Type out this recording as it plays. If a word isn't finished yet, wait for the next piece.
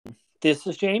This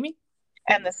is Jamie,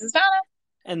 And this is Donna.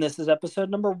 and this is episode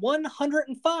number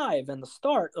 105 and the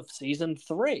start of season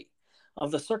 3 of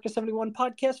the Circus 71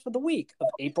 podcast for the week of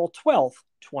April 12th,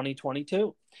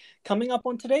 2022. Coming up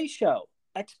on today's show,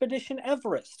 Expedition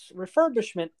Everest's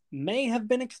refurbishment may have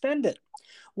been extended.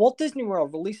 Walt Disney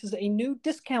World releases a new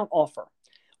discount offer.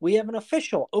 We have an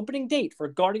official opening date for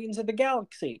Guardians of the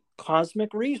Galaxy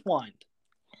Cosmic Rewind.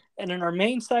 And in our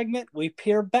main segment, we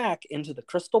peer back into the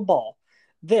crystal ball.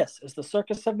 This is the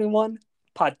Circus 71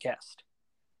 podcast.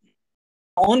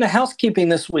 On to housekeeping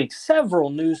this week,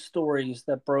 several news stories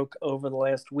that broke over the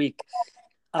last week.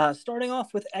 Starting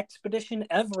off with Expedition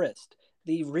Everest.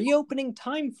 The reopening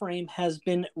timeframe has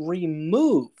been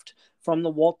removed from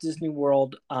the Walt Disney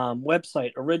World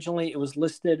website. Originally, it was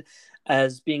listed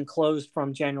as being closed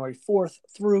from January 4th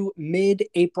through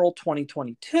mid-April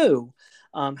 2022.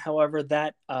 However,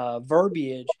 that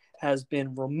verbiage has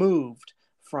been removed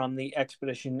from the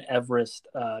Expedition Everest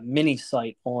mini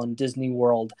site on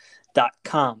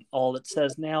DisneyWorld.com. All it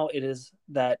says now it is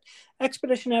that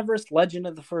Expedition Everest Legend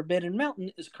of the Forbidden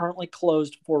Mountain is currently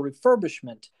closed for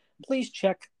refurbishment. Please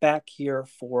check back here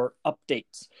for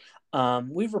updates.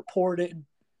 We've reported...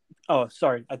 Oh,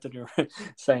 sorry, I thought you were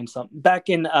saying something. Back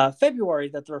in February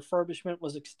that the refurbishment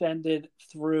was extended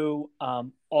through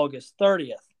August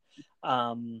 30th.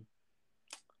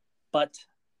 But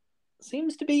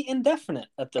seems to be indefinite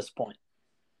at this point.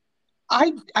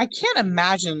 I can't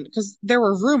imagine, because there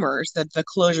were rumors that the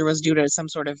closure was due to some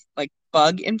sort of like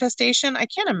bug infestation. I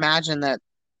can't imagine that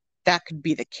could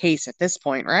be the case at this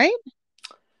point, right?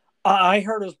 I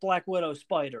heard it was Black Widow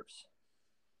spiders.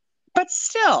 But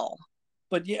still.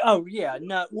 But yeah,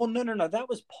 no. That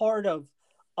was part of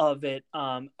it.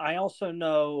 I also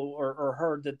know or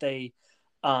heard that they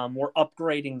were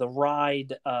upgrading the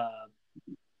ride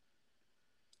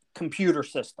computer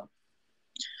system.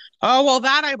 Oh, well,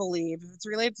 that I believe. If it's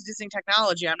related to Disney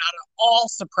technology, I'm not at all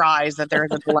surprised that there's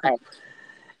a delay.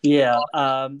 Yeah.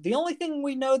 The only thing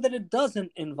we know that it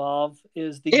doesn't involve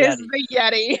is the Is Yeti.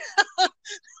 the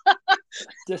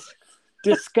Yeti.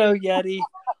 Disco Yeti,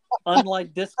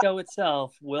 unlike disco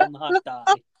itself, will not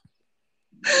die.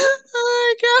 Oh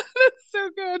my God, that's so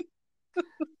good.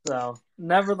 So,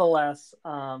 nevertheless,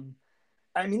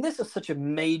 I mean, this is such a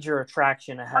major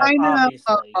attraction to have, I know.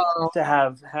 obviously, to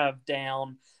have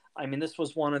down. I mean, this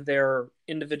was one of their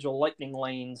individual lightning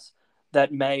lanes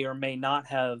that may or may not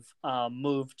have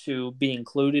moved to be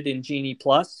included in Genie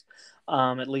Plus,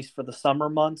 at least for the summer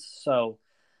months. So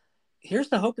here's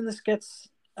to hoping this gets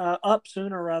up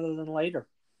sooner rather than later.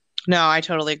 No, I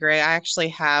totally agree. I actually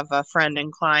have a friend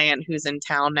and client who's in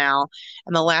town now.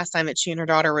 And the last time that she and her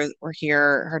daughter were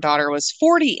here, her daughter was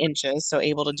 40 inches, so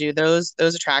able to do those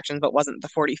attractions, but wasn't the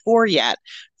 44 yet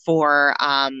for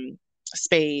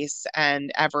Space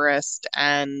and Everest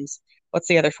and what's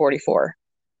the other 44?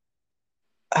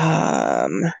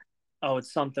 Oh,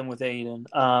 it's something with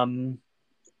Aiden.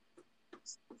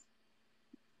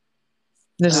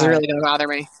 This is really gonna bother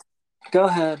me. Go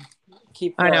ahead.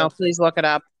 Keep I know, please look it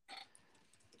up.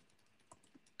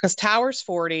 Because Tower's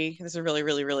 40. This is really,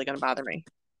 really, really gonna bother me.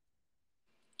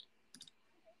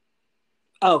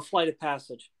 Oh, Flight of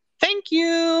Passage. Thank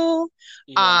you.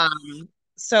 Yeah.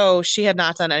 So she had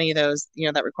not done any of those,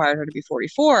 that required her to be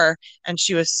 44. And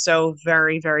she was so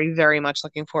very, very, very much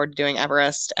looking forward to doing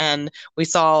Everest. And we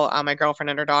saw my girlfriend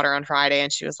and her daughter on Friday,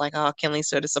 and she was like, oh, Kinley's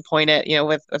so disappointed,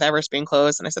 with Everest being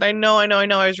closed. And I said, I know.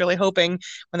 I was really hoping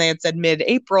when they had said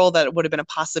mid-April that it would have been a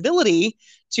possibility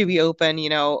to be open,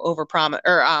 over promise,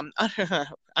 or I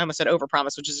almost said over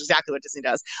promise, which is exactly what Disney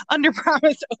does. Under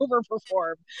promise, over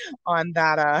perform on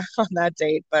that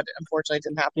date. But unfortunately it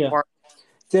didn't happen for.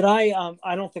 Did I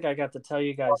don't think I got to tell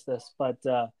you guys this, but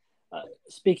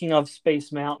speaking of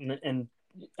Space Mountain and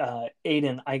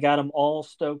Aiden, I got him all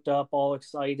stoked up, all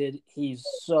excited. He's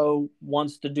so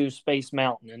wants to do Space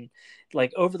Mountain. And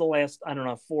like over the last,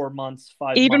 4 months, 5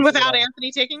 months. Even without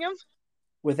Anthony taking him?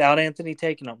 Without Anthony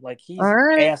taking him. Like he's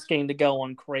asking to go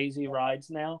on crazy rides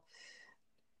now.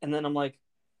 And then I'm like,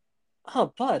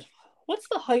 oh, bud, what's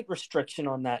the height restriction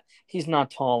on that? He's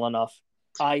not tall enough.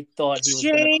 I thought he was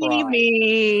going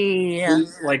to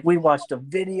cry. Like, we watched a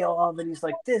video of it. He's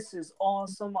like, this is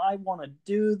awesome. I want to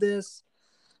do this.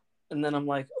 And then I'm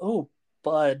like, oh,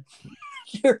 bud,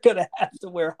 you're going to have to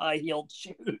wear high-heeled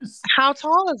shoes. How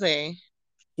tall is he?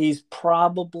 He's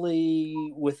probably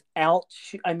without...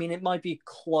 I mean, it might be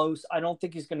close. I don't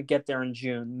think he's going to get there in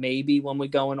June. Maybe when we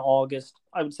go in August.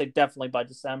 I would say definitely by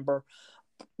December.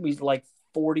 He's like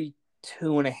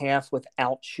 42 and a half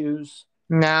without shoes.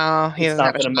 No, he's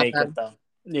not going to make it though.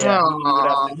 Yeah, he would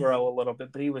have to grow a little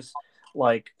bit, but he was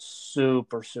like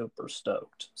super, super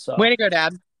stoked. So way to go,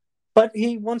 Dad. But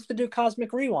he wants to do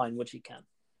Cosmic Rewind, which he can.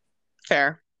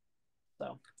 Fair.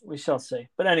 So we shall see.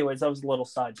 But anyways, that was a little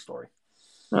side story.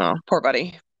 Oh, poor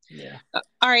buddy. Yeah.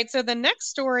 All right, so the next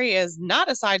story is not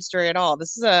a side story at all.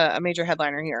 This is a major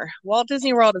headliner here. Walt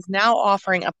Disney World is now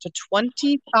offering up to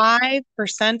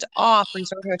 25% off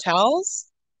resort hotels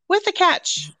with a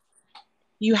catch.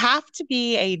 You have to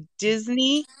be a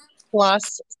Disney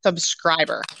Plus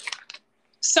subscriber.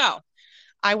 So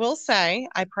I will say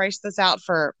I priced this out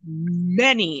for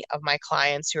many of my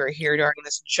clients who are here during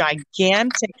this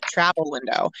gigantic travel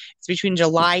window. It's between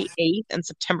July 8th and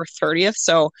September 30th.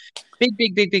 So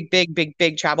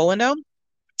big travel window.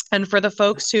 And for the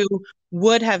folks who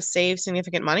would have saved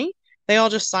significant money, they all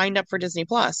just signed up for Disney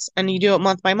Plus. And you do it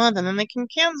month by month, and then they can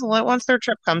cancel it once their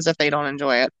trip comes if they don't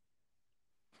enjoy it.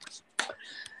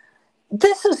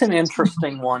 This is an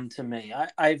interesting one to me.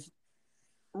 I've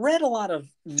read a lot of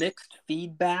mixed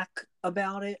feedback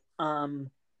about it.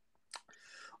 One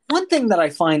thing that I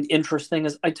find interesting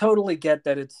is I totally get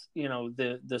that it's,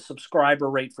 the subscriber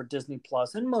rate for Disney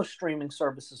Plus and most streaming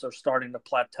services are starting to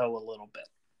plateau a little bit.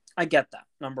 I get that,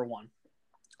 number one.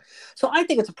 So I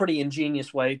think it's a pretty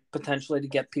ingenious way potentially to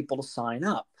get people to sign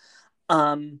up.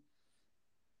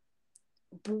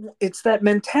 It's that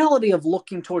mentality of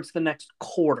looking towards the next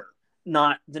quarter,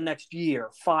 not the next year,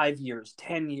 5 years,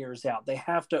 10 years out. They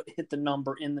have to hit the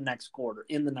number in the next quarter,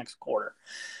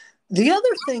 The other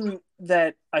thing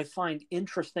that I find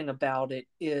interesting about it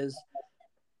is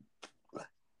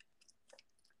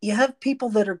you have people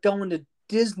that are going to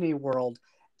Disney World.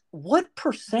 What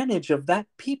percentage of that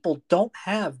people don't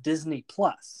have Disney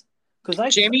Plus?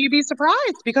 Because Jamie, you'd be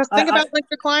surprised because think about like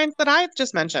the clients that I've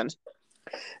just mentioned.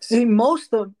 See,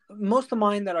 most of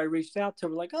mine that I reached out to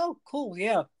were like, "Oh, cool,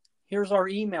 yeah. Here's our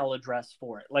email address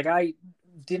for it." Like I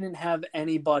didn't have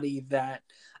anybody that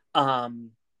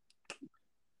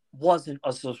wasn't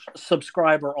a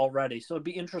subscriber already. So it'd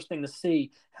be interesting to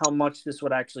see how much this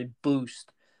would actually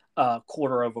boost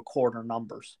quarter over quarter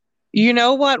numbers. You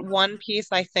know what? One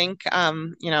piece I think,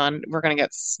 and we're going to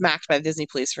get smacked by the Disney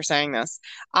police for saying this,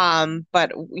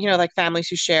 but like families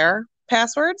who share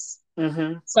passwords.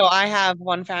 Mm-hmm. So I have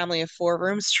one family of 4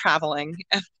 rooms traveling.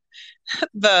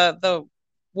 The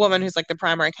woman who's like the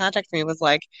primary contact for me was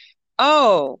like,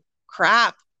 "Oh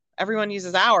crap, everyone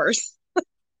uses ours."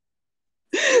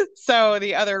 So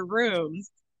the other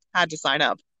rooms had to sign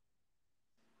up.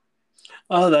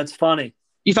 Oh, that's funny.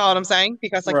 You follow what I'm saying?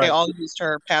 Because like Right. they all used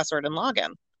her password and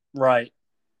login. Right.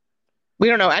 We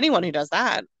don't know anyone who does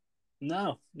that.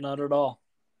 No, not at all.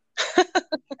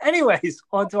 Anyways,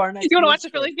 on to our next. You want to watch the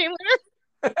Phillies game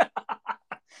later?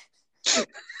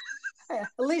 At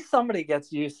least somebody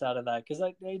gets use out of that because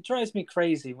it drives me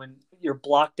crazy when you're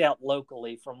blocked out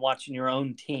locally from watching your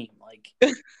own team. Like,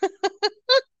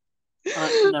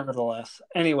 nevertheless.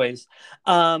 Anyways,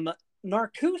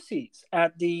 Narcoossee's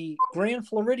at the Grand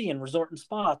Floridian Resort and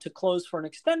Spa to close for an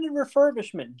extended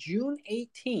refurbishment June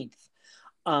 18th.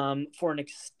 For an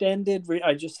extended,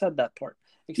 I just said that part.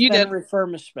 Extended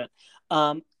refurbishment.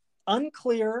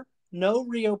 Unclear, no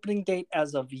reopening date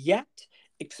as of yet.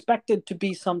 Expected to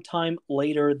be sometime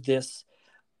later this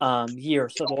year.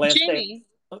 So the last Jamie,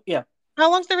 day. Yeah.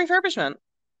 How long's the refurbishment?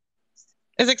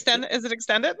 Is it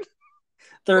extended?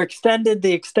 They're extended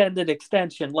the extended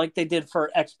extension like they did for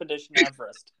Expedition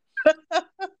Everest. Is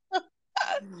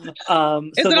it on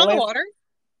the water?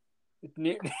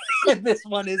 This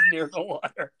one is near the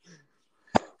water.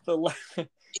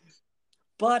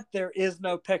 But there is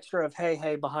no picture of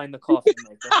Hey behind the coffee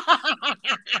maker.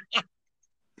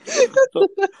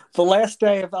 The last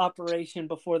day of operation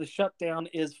before the shutdown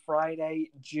is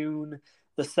Friday, June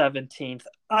the 17th.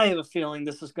 I have a feeling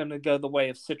this is going to go the way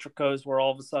of Citrico's, where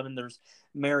all of a sudden there's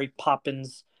Mary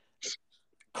Poppins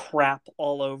crap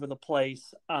all over the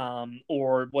place,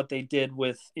 or what they did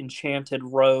with Enchanted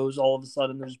Rose. All of a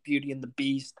sudden there's Beauty and the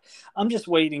Beast. I'm just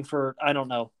waiting for, I don't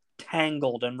know,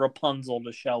 Tangled and Rapunzel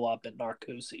to show up at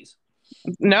Narcoossee's.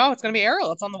 No, it's going to be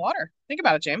Ariel. It's on the water. Think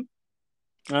about it, James.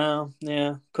 Oh,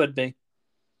 yeah, could be.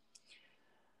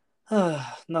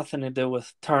 Nothing to do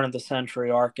with turn of the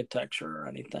century architecture or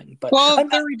anything. But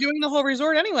they're redoing the whole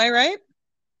resort anyway, right?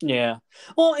 Yeah.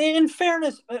 Well, in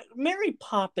fairness, Mary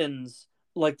Poppins,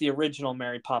 like the original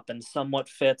Mary Poppins, somewhat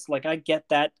fits. Like I get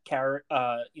that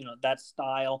that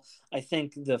style. I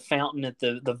think the fountain at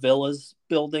the Villas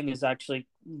building is actually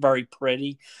very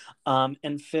pretty,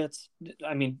 and fits.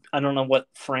 I mean, I don't know what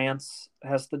France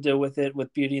has to do with it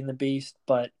with Beauty and the Beast,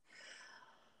 but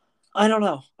I don't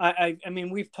know. I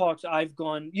mean, we've talked. I've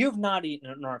gone. You've not eaten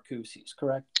at Narcoossee's,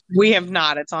 correct? We have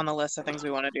not. It's on the list of things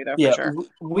we want to do though, for Yeah, sure.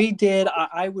 we did.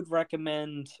 I would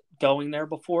recommend going there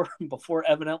before before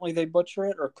evidently they butcher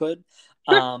it or could.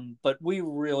 But we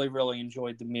really really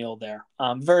enjoyed the meal there.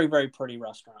 Very very pretty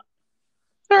restaurant.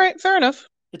 All right, fair enough.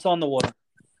 It's on the water.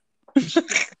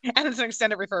 And it's an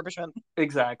extended refurbishment.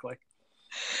 Exactly.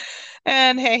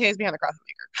 And hey, behind the cross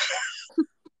maker.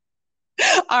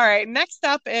 All right, next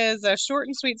up is a short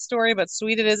and sweet story, but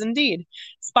sweet it is indeed.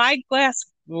 Spyglass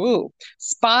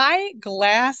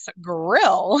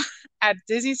Grill at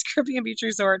Disney's Caribbean Beach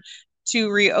Resort to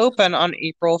reopen on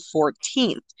April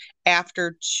 14th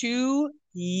after 2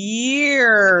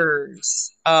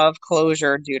 years of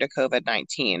closure due to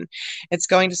COVID-19. It's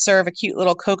going to serve a cute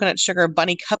little coconut sugar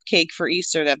bunny cupcake for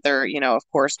Easter that they're, of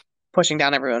course, pushing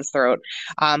down everyone's throat.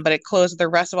 But it closed the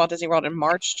rest of Walt Disney World in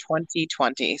March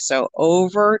 2020. So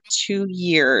over 2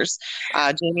 years.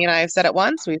 Jamie and I have said it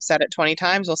once. We've said it 20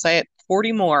 times. We'll say it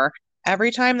 40 more.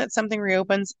 Every time that something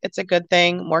reopens, it's a good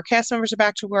thing. More cast members are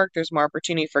back to work. There's more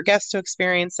opportunity for guests to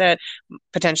experience it.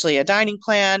 Potentially a dining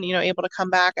plan, able to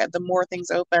come back. The more things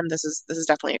open, this is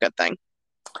definitely a good thing.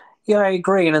 Yeah, I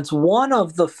agree, and it's one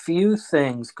of the few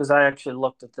things because I actually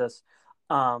looked at this.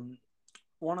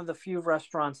 One of the few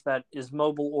restaurants that is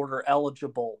mobile order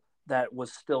eligible that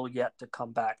was still yet to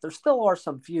come back. There still are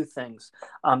some few things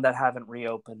that haven't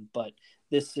reopened, but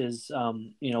this is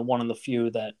one of the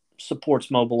few that supports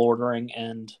mobile ordering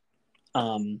and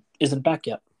isn't back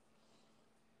yet.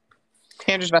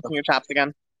 Andrew's busting your chops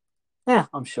again. Yeah,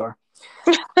 I'm sure.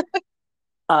 Do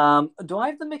I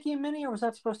have the Mickey and Minnie, or was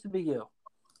that supposed to be you?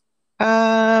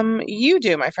 You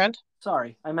do, my friend.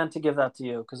 Sorry, I meant to give that to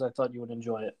you because I thought you would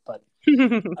enjoy it, but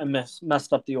I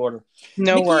messed up the order.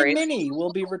 No Mickey worries. and Minnie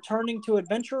will be returning to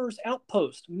Adventurers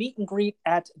Outpost meet and greet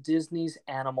at Disney's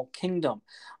Animal Kingdom.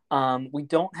 We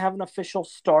don't have an official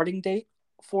starting date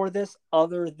for this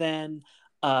other than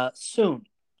soon.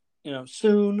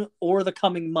 Soon or the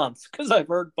coming months, because I've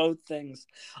heard both things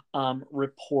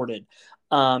reported.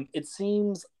 It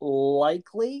seems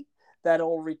likely that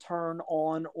it'll return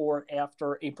on or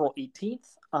after April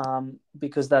 18th,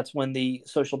 because that's when the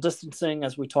social distancing,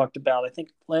 as we talked about, I think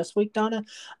last week, Donna,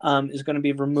 is going to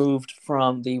be removed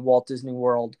from the Walt Disney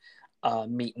World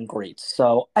meet and greets.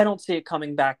 So I don't see it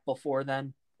coming back before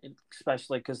then,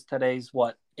 especially because today's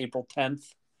April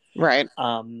 10th. Right.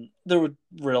 There would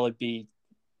really be,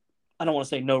 I don't want to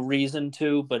say no reason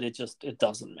to, but it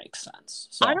doesn't make sense.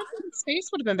 So I don't think the space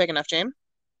would have been big enough, James.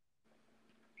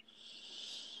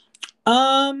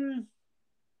 I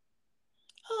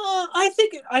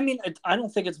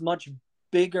don't think it's much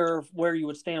bigger where you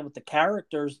would stand with the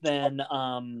characters than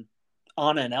Anna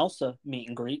and Elsa meet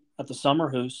and greet at the Summer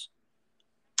House.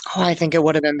 Oh, I think it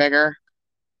would have been bigger.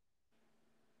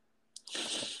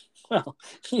 Well,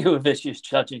 you have issues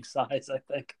judging size, I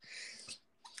think.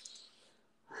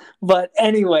 But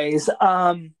anyways, no,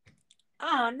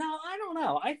 I don't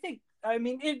know.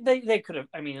 They could have.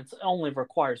 It only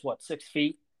requires 6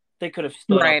 feet. They could have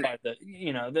stood Right. up by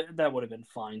that would have been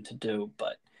fine to do,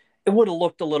 but it would have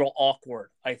looked a little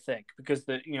awkward, I think, because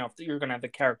if you're going to have the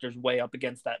characters way up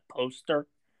against that poster,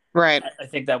 right? I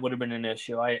think that would have been an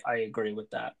issue. I agree with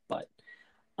that, but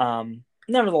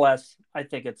nevertheless, I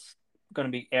think it's going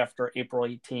to be after April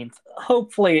 18th.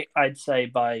 Hopefully, I'd say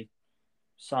by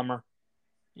summer.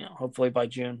 Hopefully by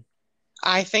June.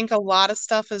 I think a lot of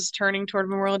stuff is turning toward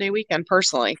Memorial Day weekend,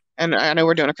 personally, and I know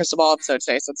we're doing a crystal ball episode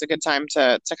today, so it's a good time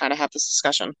to kind of have this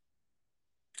discussion.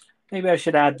 Maybe I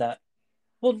should add that.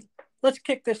 Well, let's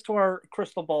kick this to our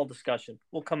crystal ball discussion.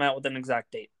 We'll come out with an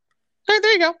exact date. All right,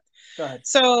 there you go. Go ahead.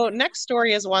 So next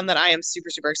story is one that I am super,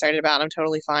 super excited about. I'm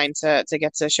totally fine to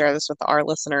get to share this with our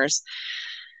listeners.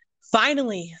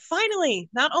 Finally,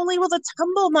 not only will the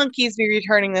Tumble Monkeys be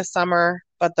returning this summer,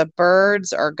 but the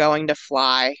birds are going to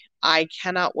fly. I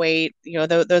cannot wait.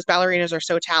 Those ballerinas are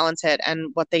so talented,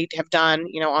 and what they have done,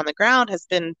 on the ground has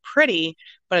been pretty,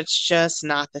 but it's just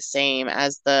not the same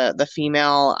as the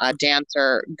female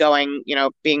dancer going,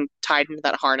 being tied into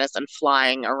that harness and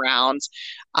flying around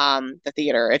the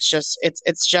theater. It's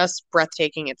just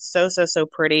breathtaking. It's so, so, so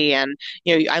pretty. And,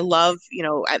 I love,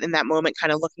 in that moment,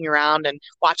 kind of looking around and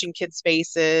watching kids'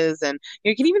 faces, and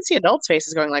you can even see adults'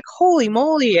 faces going like, holy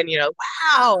moly, and,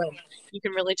 wow. And you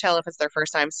can really tell if it's their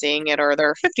first time seeing it or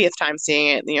their 50th time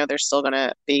seeing it, they're still going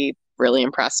to be really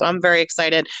impressed. So I'm very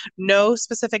excited. No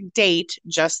specific date,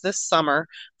 just this summer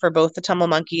for both the Tumble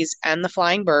Monkeys and the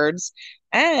Flying Birds.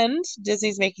 And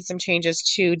Disney's making some changes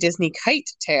to Disney Kite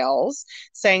Tales,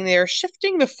 saying they are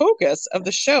shifting the focus of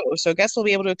the show so guests will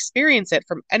be able to experience it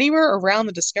from anywhere around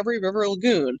the Discovery River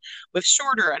Lagoon with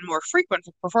shorter and more frequent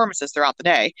performances throughout the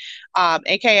day.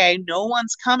 AKA, no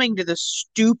one's coming to the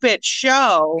stupid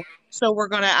show, so we're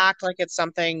going to act like it's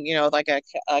something, like a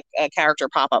character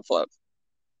pop-up float.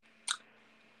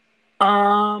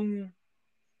 I'm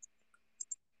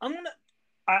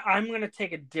gonna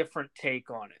take a different take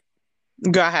on it.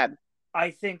 Go ahead.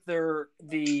 I think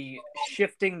the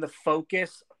shifting the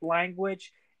focus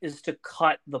language is to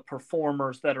cut the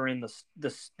performers that are in the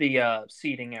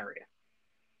seating area.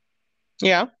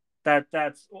 Yeah.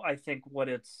 That's I think what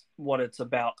it's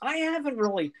about. I haven't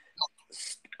really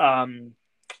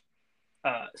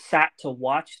sat to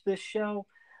watch this show.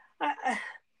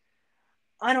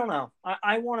 I don't know.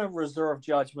 I want to reserve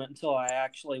judgment until I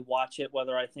actually watch it,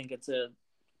 whether I think it's a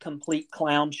complete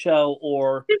clown show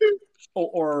or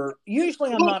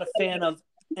usually I'm not a fan of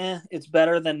it's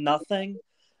better than nothing,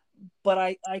 but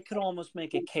I could almost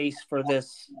make a case for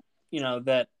this,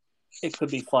 that it could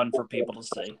be fun for people to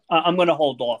see. I'm going to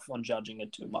hold off on judging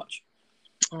it too much.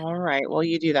 All right. Well,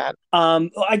 you do that.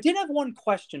 I did have one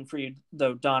question for you,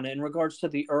 though, Donna, in regards to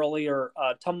the earlier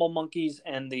Tumble Monkeys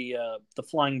and the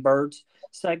Flying Birds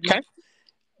segment. Okay.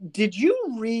 Did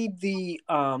you read the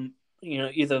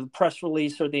either the press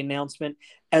release or the announcement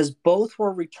as both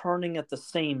were returning at the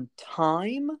same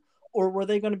time, or were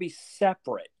they going to be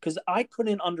separate? Because I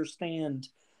couldn't understand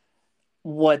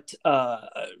what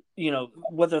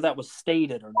whether that was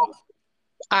stated or not.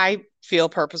 I feel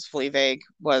purposefully vague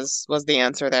was the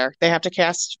answer there. They have to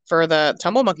cast for the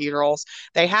Tumble Monkey roles.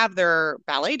 They have their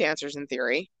ballet dancers in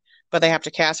theory, but they have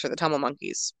to cast for the Tumble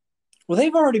Monkeys. Well,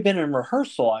 they've already been in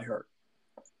rehearsal, I heard.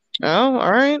 Oh,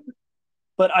 all right.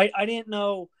 But I didn't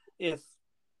know if,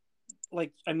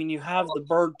 you have the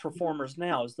bird performers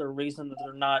now. Is there a reason that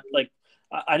they're not,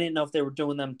 I didn't know if they were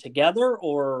doing them together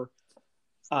or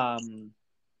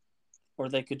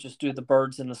they could just do the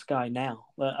birds in the sky now.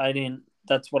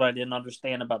 That's what I didn't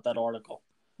understand about that article.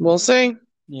 We'll see.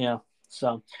 Yeah.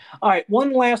 So, all right.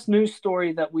 One last news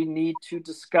story that we need to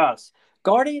discuss.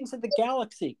 Guardians of the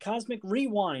Galaxy Cosmic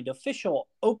Rewind official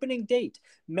opening date,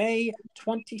 May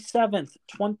 27th,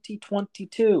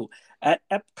 2022 at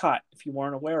Epcot, if you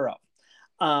weren't aware of.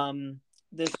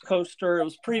 This coaster, it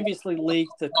was previously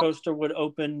leaked. The coaster would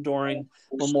open during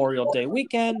Memorial Day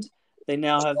weekend. They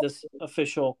now have this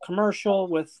official commercial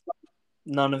with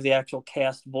none of the actual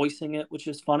cast voicing it, which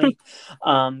is funny.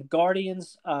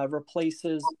 Guardians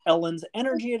replaces Ellen's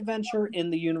Energy Adventure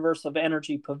in the Universe of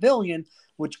Energy Pavilion,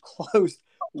 which closed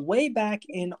way back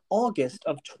in August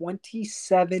of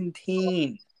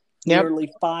 2017. Yep.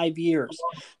 Nearly 5 years.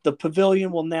 The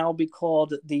pavilion will now be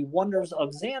called the Wonders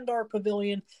of Xandar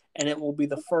Pavilion, and it will be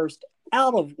the first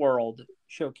out-of-world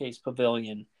showcase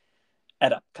pavilion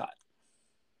at Epcot.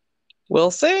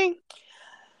 We'll see.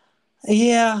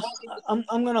 Yeah, I'm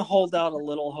gonna hold out a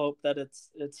little hope that it's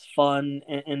fun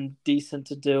and decent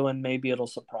to do, and maybe it'll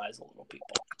surprise a little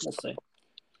people. We'll see.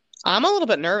 I'm a little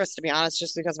bit nervous, to be honest,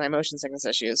 just because of my motion sickness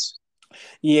issues.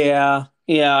 Yeah,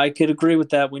 I could agree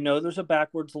with that. We know there's a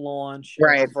backwards launch,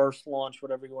 right? Reverse launch,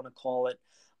 whatever you want to call it.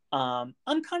 I'm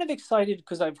kind of excited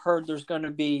because I've heard there's going to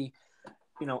be,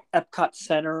 Epcot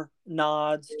Center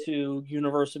nods to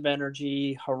Universe of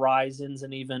Energy, Horizons,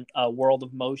 and even World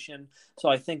of Motion. So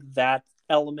I think that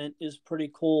element is pretty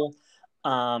cool.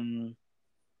 We'll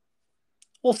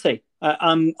see.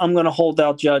 I'm going to hold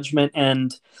out judgment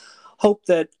and hope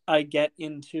that I get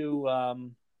into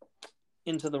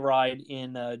the ride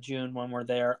in June when we're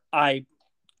there.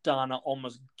 Donna,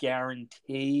 almost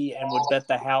guarantee and would bet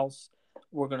the house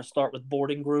we're going to start with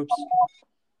boarding groups.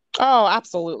 Oh,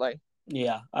 absolutely.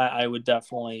 Yeah, I would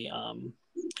definitely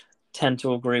tend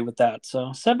to agree with that.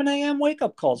 So 7 a.m.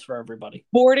 wake-up calls for everybody.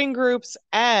 Boarding groups,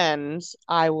 and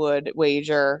I would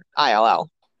wager ILL.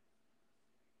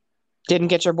 Didn't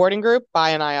get your boarding group? Buy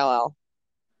an ILL.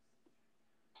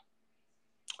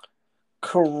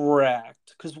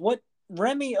 Correct. Because what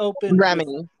Remy opened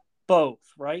both,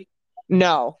 right?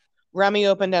 No. Remy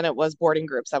opened and it was boarding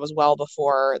groups. That was well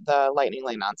before the Lightning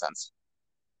Lane nonsense.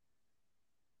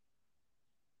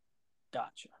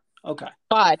 Gotcha. Okay.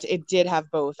 But it did have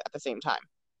both at the same time.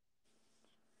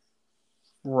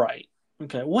 Right.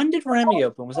 Okay. When did Remy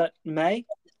open? Was that May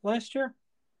last year?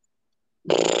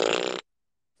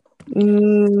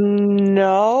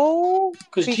 No.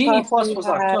 Because Genie Plus was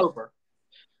October.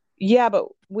 Yeah, but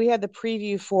we had the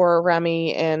preview for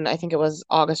Remy in, I think it was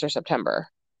August or September.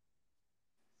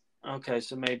 Okay,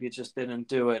 so maybe it just didn't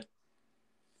do it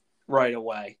right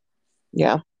away.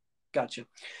 Yeah. Gotcha.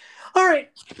 All right.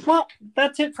 Well,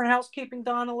 that's it for housekeeping,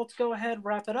 Donna. Let's go ahead,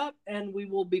 wrap it up, and we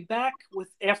will be back with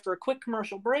after a quick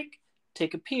commercial break.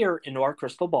 Take a peer into our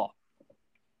crystal ball.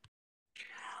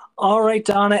 All right,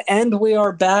 Donna, and we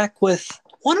are back with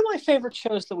one of my favorite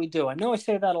shows that we do. I know I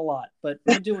say that a lot, but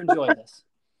I do enjoy this.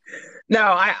 No,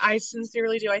 I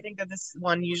sincerely do. I think that this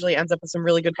one usually ends up with some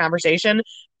really good conversation.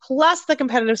 Plus, the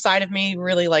competitive side of me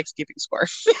really likes keeping score.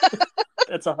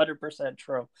 That's 100%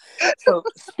 true. So,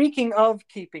 speaking of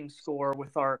keeping score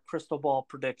with our crystal ball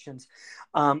predictions,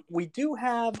 we do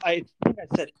have, I think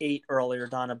I said 8 earlier,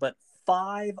 Donna, but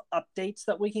 5 updates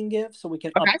that we can give so we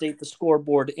can Okay. update the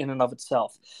scoreboard in and of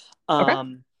itself.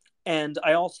 Okay. And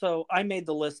I made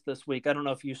the list this week. I don't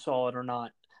know if you saw it or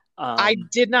not. I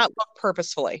did not look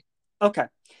purposefully. Okay.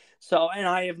 So, and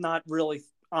I have not really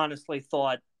honestly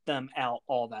thought them out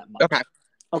all that much. Okay.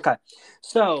 Okay.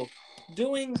 So,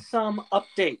 doing some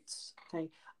updates. Okay.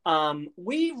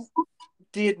 We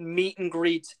did meet and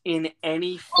greets in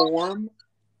any form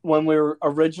when we were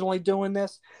originally doing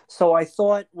this. So, I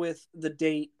thought with the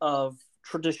date of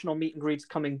traditional meet and greets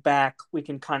coming back, we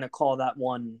can kind of call that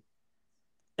one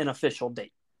an official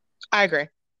date. I agree.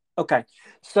 Okay.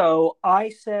 So I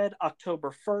said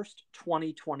October 1st,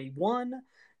 2021.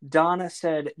 Donna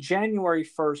said January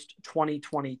 1st,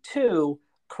 2022.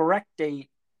 Correct date,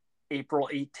 April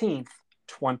 18th,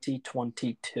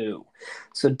 2022.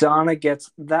 So Donna gets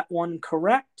that one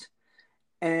correct.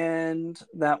 And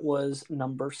that was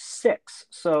number 6.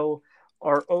 So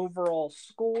our overall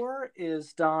score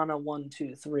is Donna 1,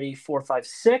 2, 3, 4, 5,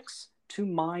 6 to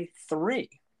my 3.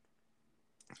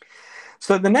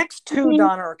 So the next 2,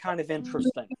 Donna, are kind of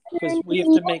interesting because we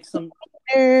have to make some.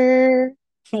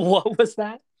 What was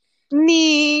that?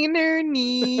 Neener,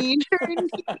 neener,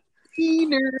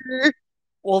 neener.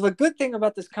 Well, the good thing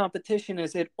about this competition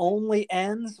is it only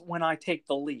ends when I take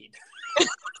the lead.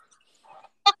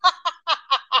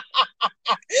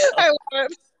 I love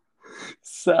it.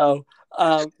 So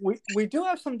we do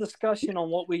have some discussion on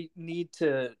what we need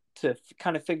to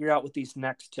kind of figure out with these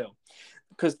next 2.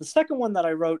 Because the second one that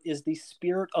I wrote is the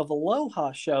Spirit of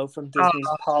Aloha show from Disney's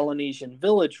Polynesian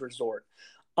Village Resort.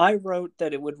 I wrote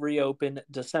that it would reopen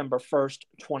December 1st,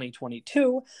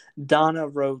 2022. Donna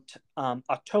wrote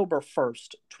October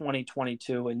 1st,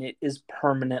 2022, and it is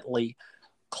permanently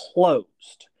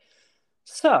closed.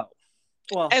 So,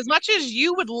 well, as much as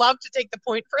you would love to take the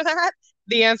point for that,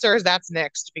 the answer is that's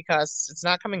next because it's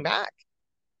not coming back.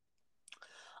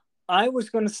 I was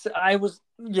going to say,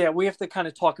 we have to kind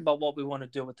of talk about what we want to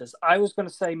do with this. I was going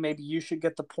to say maybe you should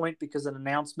get the point because an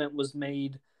announcement was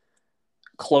made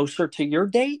closer to your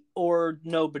date, or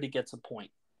nobody gets a point.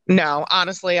 No,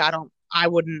 honestly, I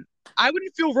wouldn't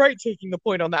feel right taking the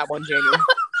point on that one, Jamie.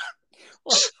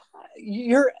 Well,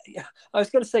 I was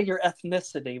going to say your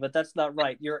ethnicity, but that's not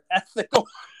right. Your ethical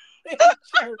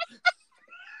nature.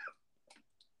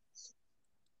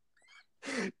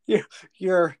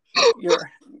 your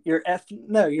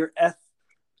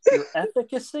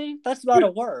efficacy. That's not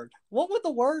a word. What would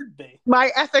the word be?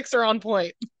 My ethics are on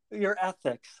point. Your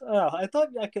ethics. Oh, I thought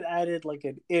I could add it like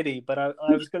an itty, but I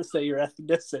was going to say your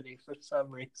ethnicity for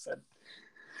some reason.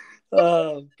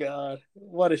 Oh God,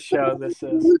 what a show this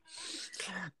is.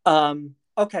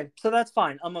 Okay, so that's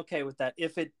fine. I'm okay with that.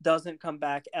 If it doesn't come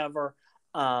back ever,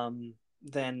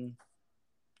 then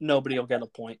nobody will get a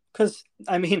point. Because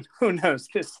I mean, who knows?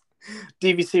 This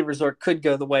DVC Resort could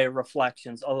go the way of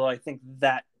Reflections, although I think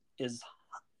that is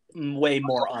way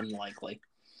more unlikely.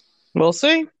 We'll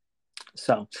see.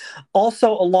 So,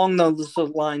 also along those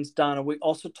lines, Donna, we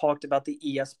also talked about the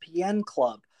ESPN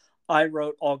Club. I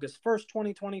wrote August 1st,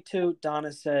 2022.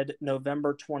 Donna said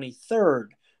November 23rd,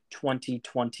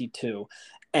 2022.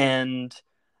 And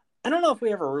I don't know if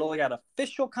we ever really got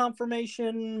official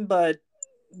confirmation, but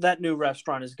that new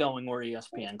restaurant is going where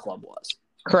ESPN Club was.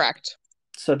 Correct.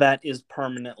 So that is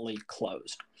permanently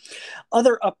closed.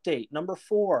 Other update, number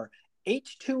 4,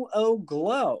 H2O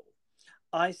Glow.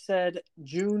 I said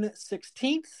June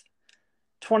 16th,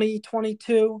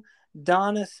 2022.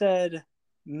 Donna said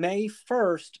May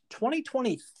 1st,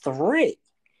 2023. Is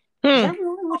that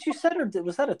really what you said, or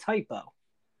was that a typo?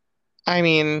 I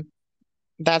mean,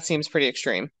 that seems pretty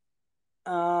extreme.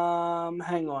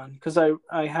 Hang on, because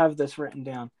I have this written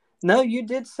down. No, you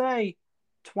did say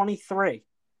 23.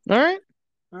 All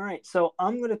right. So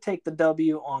I'm going to take the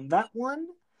W on that one,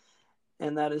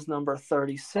 and that is number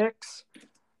 36.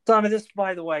 Donna, this,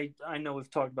 by the way, I know we've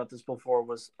talked about this before,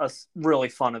 was a really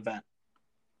fun event.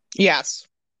 Yes.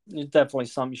 It's definitely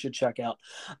something you should check out.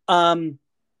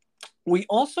 We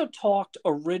also talked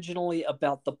originally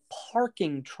about the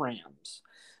parking trams.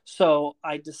 So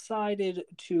I decided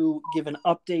to give an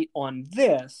update on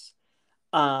this,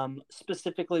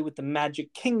 specifically with the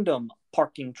Magic Kingdom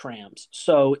parking trams.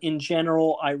 So in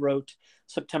general, I wrote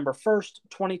September 1st,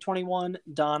 2021.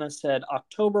 Donna said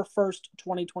October 1st,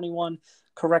 2021.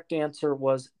 Correct answer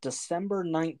was December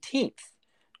 19th,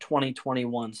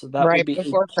 2021. So that Right would be a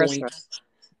before point Christmas.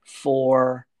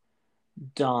 for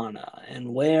Donna. And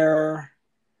where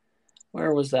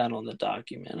was that on the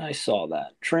document? I saw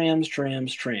that. Trams,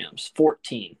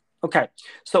 14. Okay.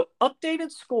 So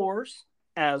updated scores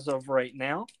as of right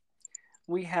now.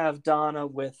 We have Donna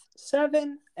with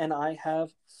 7 and I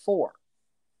have 4.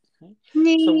 Okay.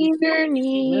 Neither,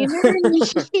 neither,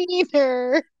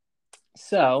 neither.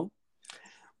 So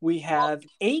we have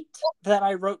 8 that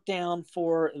I wrote down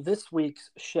for this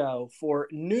week's show for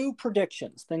new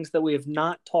predictions, things that we have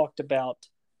not talked about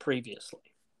previously.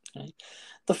 Okay.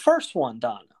 The first one,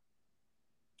 Donna,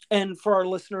 and for our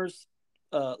listeners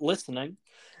listening,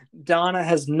 Donna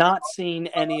has not seen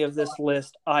any of this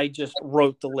list. I just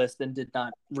wrote the list and did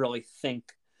not really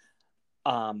think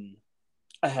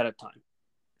ahead of time.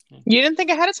 Okay. You didn't think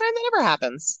ahead of time? That never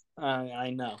happens.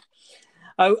 I know.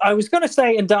 I was going to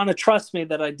say, and Donna, trust me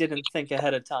that I didn't think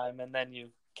ahead of time, and then you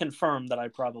confirmed that I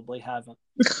probably haven't.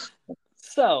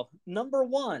 So, number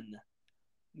 1,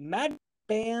 Magic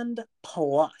Band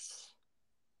Plus.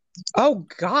 Oh,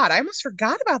 God. I almost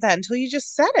forgot about that until you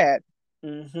just said it.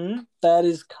 That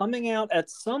is coming out at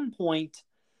some point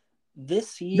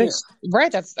this year.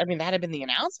 Right. That had been the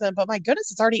announcement, but my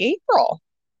goodness, it's already April.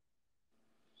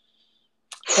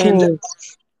 And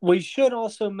we should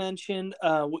also mention,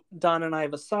 Don and I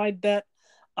have a side bet.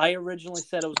 I originally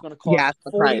said it was going to cost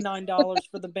 $49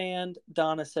 for the band.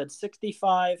 Donna said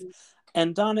 $65.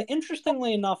 And Donna,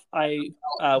 interestingly enough, I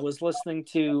was listening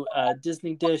to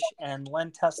Disney Dish, and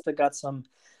Len Testa got some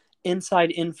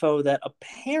inside info that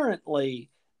apparently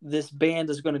this band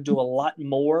is going to do a lot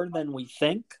more than we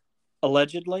think,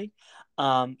 allegedly.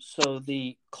 So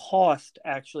the cost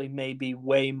actually may be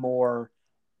way more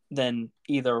than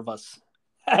either of us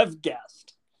have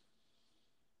guessed.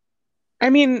 I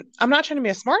mean, I'm not trying to be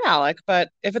a smart aleck, but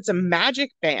if it's a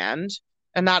Magic Band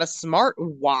and not a smart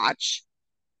watch,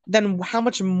 then how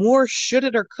much more should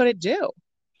it or could it do?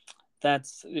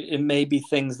 It may be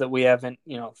things that we haven't,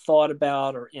 thought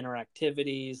about, or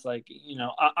interactivities. Like,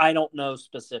 I don't know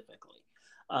specifically,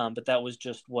 but that was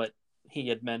just what he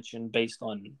had mentioned based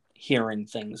on hearing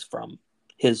things from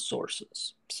his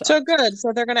sources. So good.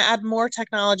 So they're going to add more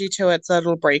technology to it so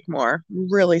it'll break more.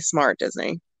 Really smart,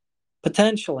 Disney.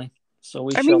 Potentially. So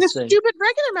we shall the see. Stupid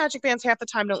regular Magic Bands half the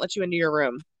time don't let you into your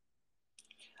room.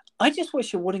 I just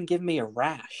wish it wouldn't give me a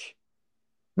rash.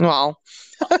 Well,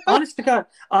 honest to God,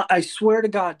 I swear to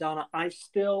God, Donna, I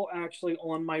still actually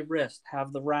on my wrist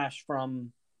have the rash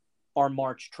from our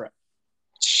March trip.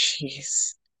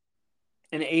 Jeez.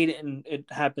 And Aiden, it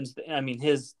happens.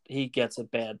 He gets it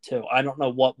bad too. I don't know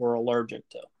what we're allergic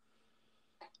to.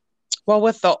 Well,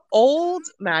 with the old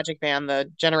Magic Band, the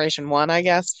Generation 1, I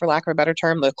guess, for lack of a better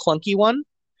term, the clunky one,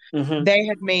 they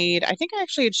had made, I think I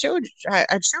actually I'd shown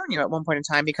you at one point in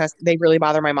time, because they really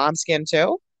bother my mom's skin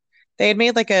too. They had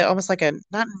made almost like a,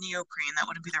 not neoprene, that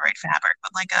wouldn't be the right fabric,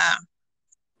 but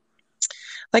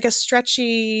like a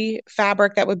stretchy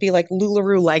fabric that would be like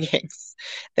LuLaRoe leggings.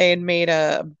 They had made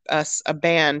a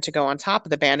band to go on top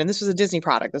of the band, and this was a Disney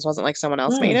product. This wasn't like someone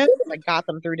else made it. I got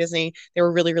them through Disney. They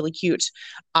were really, really cute.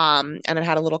 And it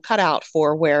had a little cutout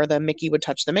for where the Mickey would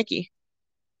touch the Mickey.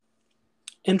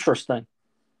 Interesting.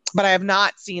 But I have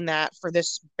not seen that for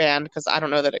this band, because I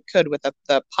don't know that it could with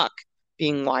the puck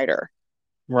being wider.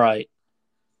 Right.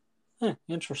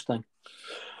 Interesting.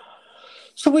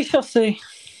 So we shall see.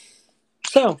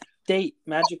 So, date,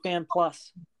 Magic Band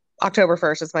Plus. October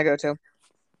 1st is my go-to.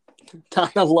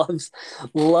 Donna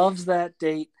loves that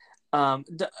date. Hang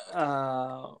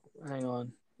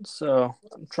on. So,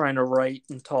 I'm trying to write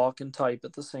and talk and type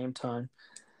at the same time.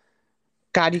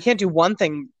 God, you can't do one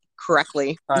thing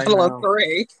correctly, let alone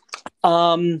 3.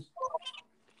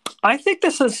 I think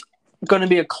this is going to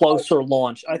be a closer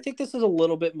launch. I think this is a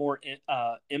little bit more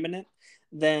imminent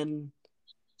than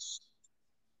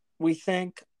we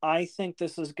think. I think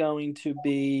this is going to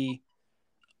be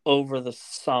over the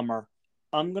summer.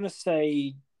 I'm going to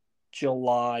say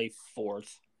July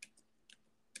 4th.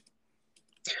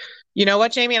 You know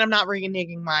what, Jamie? And I'm not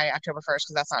reneging my October 1st,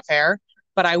 because that's not fair.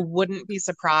 But I wouldn't be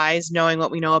surprised, knowing what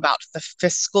we know about the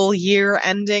fiscal year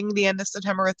ending the end of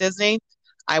September with Disney.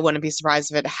 I wouldn't be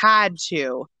surprised if it had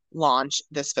to launch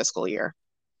this fiscal year.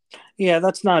 Yeah,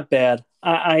 that's not bad.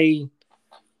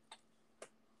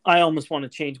 I almost want to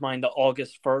change mine to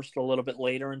August 1st, a little bit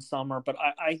later in summer, but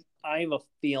I have a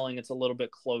feeling it's a little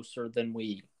bit closer than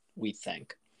we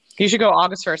think. You should go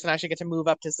August 1st and I should get to move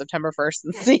up to September 1st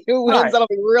and see who All wins. right, That'll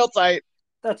be real tight.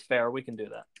 that's fair. We can do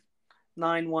that.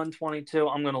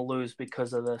 9-1-22. I'm going to lose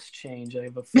because of this change. I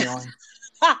have a feeling.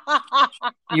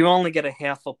 You only get a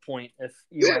half a point if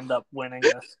you end up winning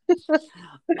this.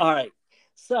 All right.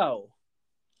 So,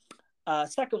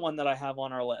 second one that I have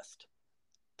on our list.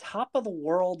 Top of the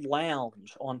World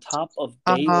Lounge on top of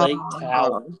Bay Lake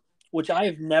Tower, which I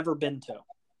have never been to.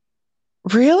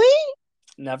 Really?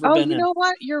 Never Oh, been you in. know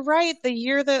what? You're right.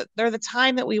 The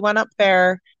time that we went up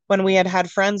there when we had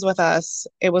friends with us,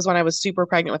 it was when I was super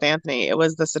pregnant with Anthony. It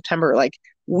was the September, like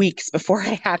weeks before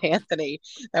I had Anthony,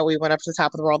 that we went up to the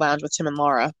top of the World Lounge with Tim and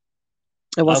Laura.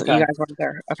 It wasn't, you Okay. guys weren't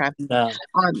there. Okay. No.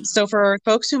 So for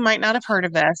folks who might not have heard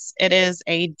of this, it is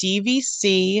a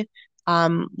DVC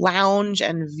lounge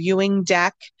and viewing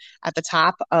deck at the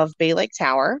top of Bay Lake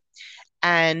Tower.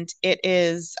 And it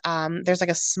is, there's like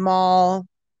a small,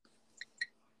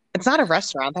 it's not a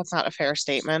restaurant. That's not a fair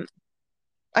statement.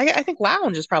 I think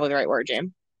lounge is probably the right word,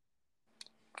 James.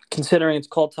 Considering it's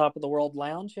called Top of the World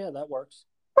Lounge, yeah, that works.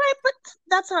 Right, but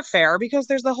that's not fair because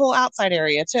there's the whole outside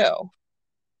area too.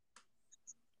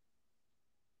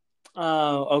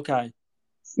 Oh, okay.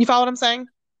 You follow what I'm saying?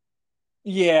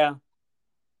 Yeah.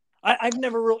 I've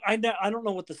never really, I don't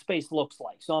know what the space looks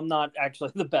like, so I'm not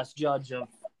actually the best judge of.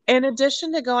 In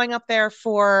addition to going up there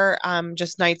for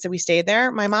just nights that we stayed there,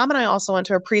 my mom and I also went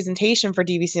to a presentation for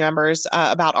DVC members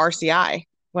about RCI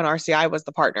when RCI was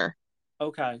the partner.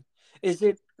 Okay. Is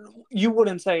it, you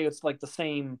wouldn't say it's like the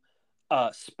same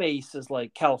space as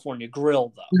like California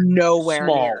Grill, though? Nowhere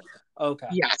Small. near. Okay.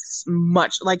 Yes,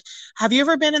 much. Like, have you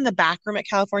ever been in the back room at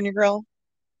California Grill?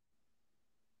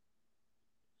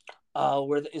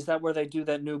 Is that where they do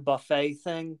that new buffet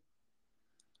thing?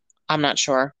 I'm not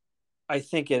sure. I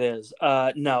think it is.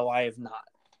 No, I have not.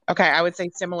 Okay, I would say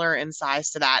similar in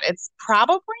size to that. It's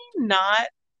probably not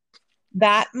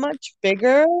that much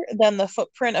bigger than the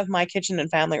footprint of my kitchen and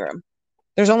family room.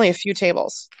 There's only a few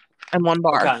tables and one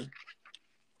bar. Okay.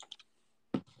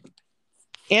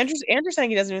 Andrew's saying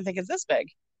he doesn't even think it's this big.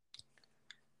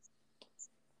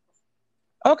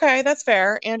 Okay, that's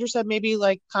fair. Andrew said maybe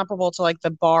like comparable to like the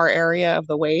bar area of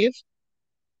the Wave,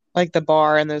 like the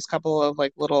bar and those couple of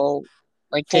like little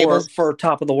like tables. For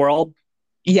Top of the World?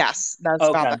 Yes, that's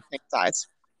about Okay. that same size.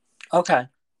 Okay.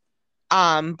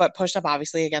 But pushed up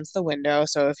obviously against the window.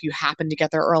 So if you happen to get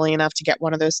there early enough to get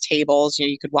one of those tables,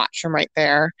 you could watch from right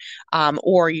there.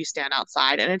 Or you stand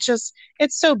outside. And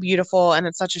it's so beautiful. And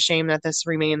it's such a shame that this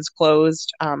remains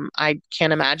closed. I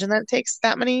can't imagine that it takes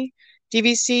that many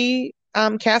DVC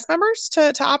cast members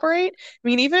to operate. I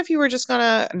mean, even if you were just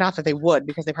gonna, not that they would,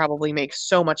 because they probably make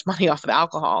so much money off of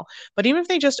alcohol, but even if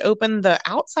they just opened the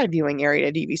outside viewing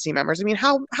area to DVC members, I mean,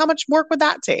 how much work would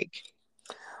that take?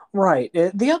 Right.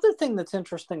 The other thing that's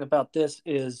interesting about this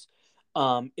is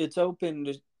it's open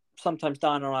to, sometimes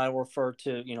Don and I refer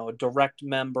to, a direct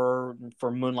member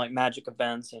for Moonlight Magic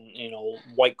events and,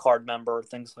 white card member,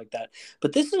 things like that.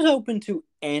 But this is open to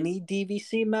any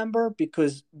DVC member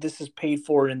because this is paid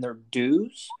for in their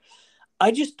dues.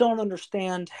 I just don't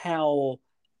understand how,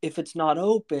 if it's not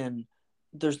open,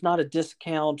 there's not a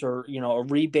discount or, a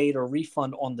rebate or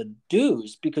refund on the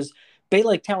dues because Bay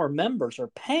Lake Tower members are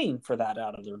paying for that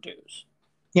out of their dues.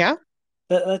 Yeah.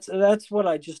 That's what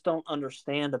I just don't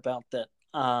understand about that.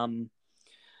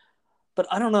 But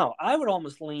I don't know. I would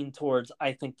almost lean towards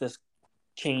I think this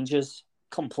changes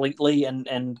completely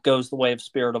and goes the way of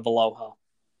Spirit of Aloha.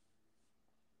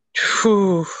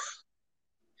 Whew.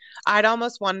 I'd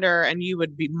almost wonder, and you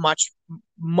would be much,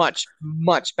 much,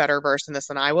 much better versed in this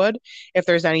than I would, if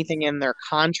there's anything in their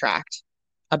contract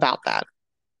about that.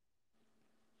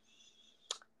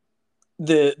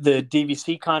 The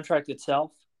DVC contract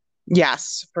itself?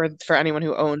 Yes, for anyone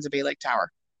who owns a Bay Lake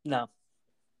Tower. No.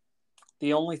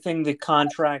 The only thing the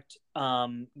contract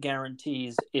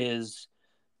guarantees is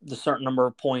the certain number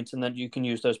of points, and then you can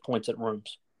use those points at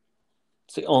rooms.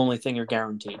 It's the only thing you're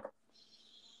guaranteed.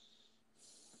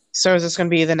 So is this going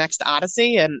to be the next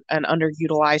Odyssey, an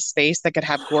underutilized space that could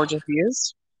have gorgeous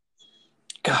views?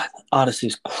 God,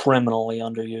 Odyssey's criminally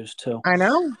underused too. I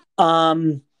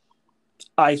know.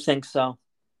 I think so.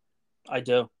 I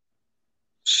do.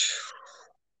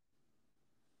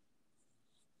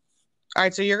 All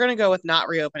right, so you're going to go with not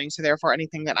reopening. So therefore,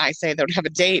 anything that I say that would have a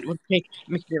date would make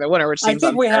you the winner, which seems I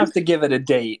think we unfair. have to give it a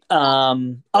date.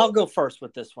 I'll go first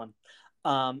with this one.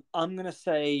 I'm going to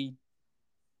say,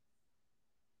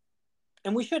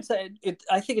 and we should say it.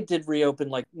 I think it did reopen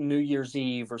like New Year's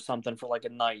Eve or something for like a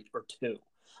night or two.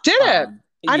 Did it?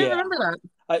 I didn't Yeah. remember that.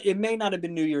 It may not have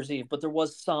been New Year's Eve, but there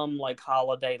was some like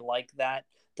holiday like that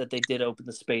they did open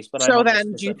the space, but I So don't know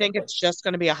then, do you think specifically. it's just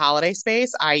going to be a holiday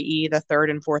space, i.e., the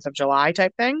 3rd and 4th of July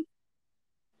type thing?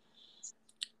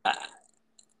 Uh,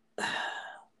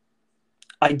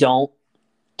 I don't,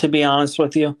 to be honest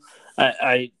with you.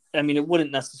 I mean, it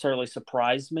wouldn't necessarily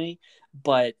surprise me,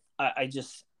 but I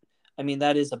mean,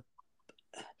 that is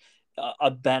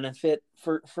a benefit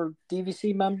for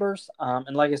DVC members.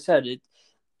 And like I said,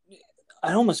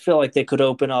 I almost feel like they could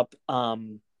open up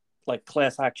like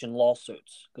class action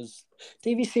lawsuits because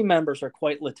DVC members are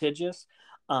quite litigious.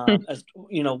 As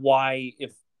you know, why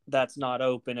if that's not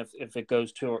open if it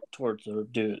goes towards their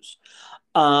dues.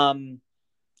 I'm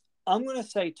going to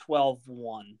say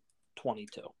 12-1-22.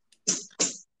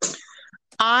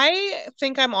 I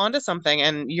think I'm onto something,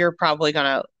 and you're probably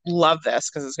gonna love this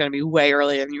because it's gonna be way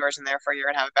earlier than yours, and therefore you're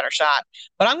gonna have a better shot.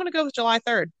 But I'm gonna go with July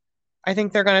 3rd. I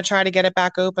think they're gonna try to get it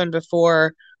back open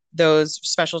before those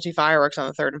specialty fireworks on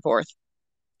the 3rd and 4th.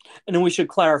 And then we should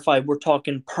clarify we're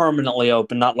talking permanently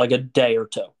open, not like a day or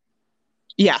two.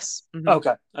 Yes. Mm-hmm.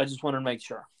 Okay. I just wanted to make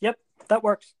sure. Yep, that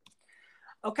works.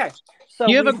 Okay. So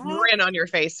you have a grin on your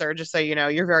face, sir, just so you know.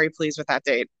 You're very pleased with that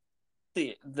date.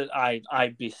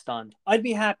 I'd be stunned. I'd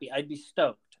be happy. I'd be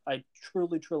stoked. I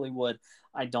truly would.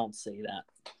 I don't see that.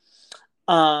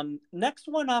 Next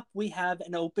one up, we have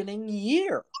an opening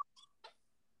year.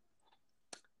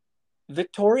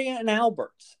 Victoria and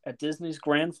Albert's at Disney's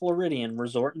Grand Floridian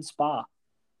Resort and Spa.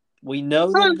 We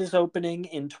know that it is opening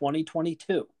in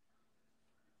 2022.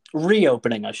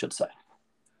 Reopening, I should say.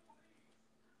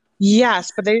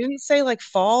 Yes, but they didn't say like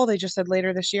fall. They just said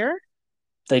later this year.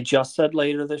 They just said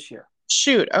later this year.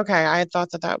 Shoot. Okay. I had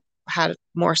thought that had a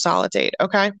more solid date.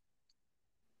 Okay.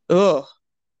 Ugh.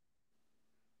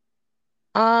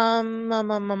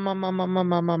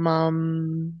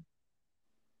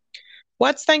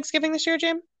 What's Thanksgiving this year,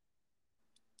 Jim?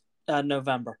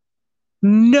 November.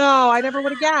 No, I never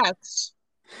would have guessed.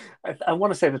 I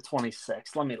want to say the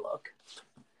 26th. Let me look.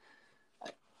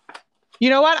 You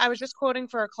know what? I was just quoting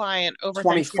for a client over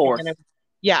 24th. Thanksgiving.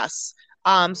 Yes.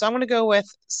 So I'm going to go with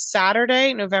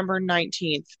Saturday, November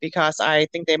 19th, because I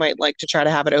think they might like to try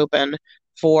to have it open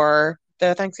for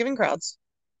the Thanksgiving crowds.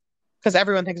 Because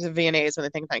everyone thinks of V&A's when they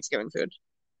think of Thanksgiving food.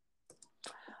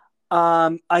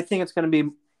 I think it's going to be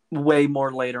way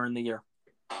more later in the year.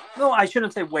 No, I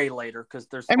shouldn't say way later because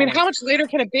there's. I mean, how much later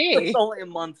can it be? There's only a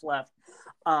month left.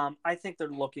 I think they're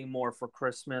looking more for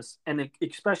Christmas, and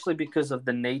especially because of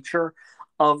the nature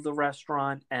of the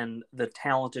restaurant and the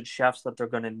talented chefs that they're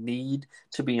going to need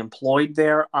to be employed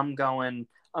there. I'm going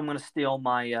to steal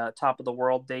my top of the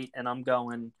world date, and I'm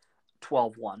going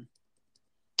 12-1. All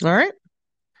right.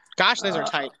 Gosh, those are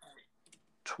tight.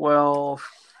 12-1,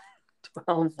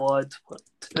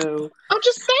 2. I'm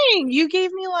just saying, you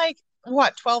gave me like,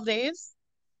 what, 12 days?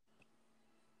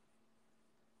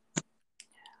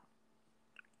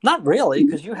 Not really,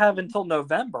 because you have until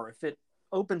November. If it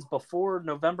opens before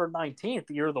November 19th,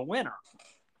 you're the winner.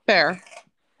 Fair.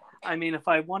 I mean, if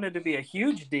I wanted to be a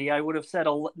huge D, I would have said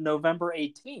November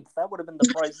 18th. That would have been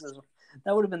the prices.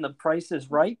 That would have been the Price is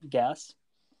Right guess.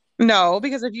 No,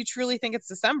 because if you truly think it's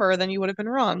December, then you would have been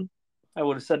wrong. I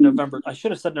would have said November. I should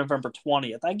have said November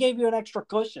 20th. I gave you an extra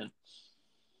cushion.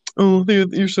 Oh,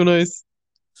 you're so nice.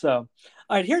 So, all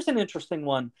right, here's an interesting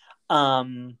one.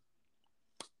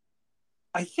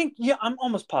 I think, I'm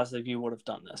almost positive you would have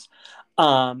done this.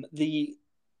 The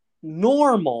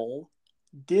normal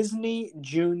Disney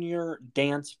Junior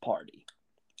Dance Party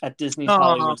at Disney's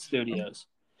Hollywood Studios,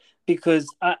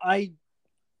 because I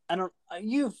don't.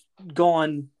 You've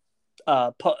gone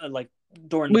like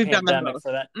during the pandemic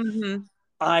for that.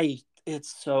 Mm-hmm.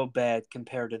 It's so bad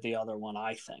compared to the other one.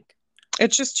 I think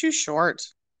it's just too short.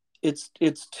 It's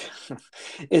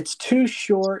too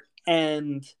short,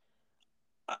 and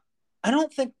I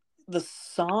don't think the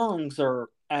songs are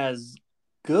as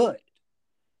good.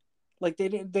 Like they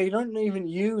don't even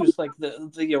use like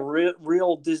the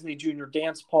real Disney Junior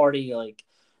Dance Party. Like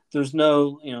there's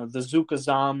no, the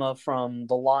Zukazama from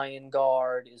The Lion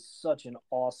Guard is such an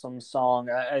awesome song.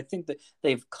 I think that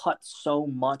they've cut so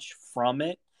much from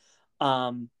it.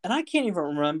 And I can't even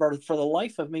remember for the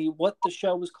life of me what the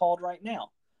show was called right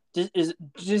now. Is it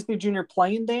Disney Junior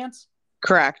Play and Dance?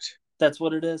 Correct. That's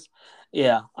what it is.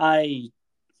 Yeah, I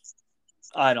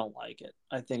don't like it.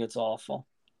 I think it's awful.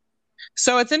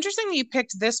 So it's interesting that you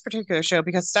picked this particular show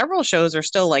because several shows are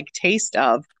still like taste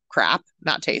of crap.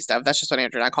 Not taste of. That's just what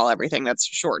Andrew and I call everything that's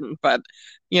shortened. But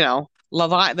the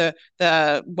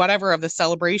whatever of the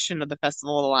celebration of the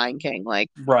Festival of the Lion King, like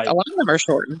right. A lot of them are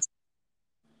shortened.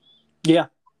 Yeah.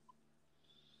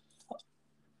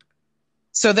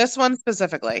 So this one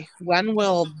specifically, when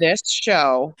will this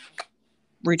show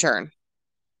return?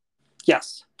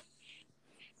 Yes.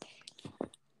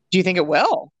 Do you think it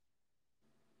will?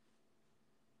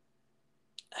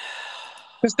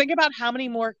 Because think about how many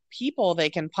more people they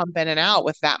can pump in and out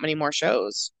with that many more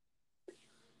shows.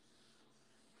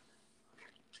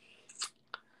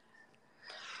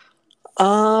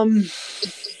 Um,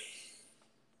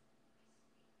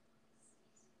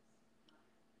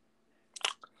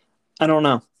 I don't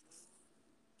know.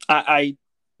 I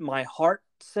my heart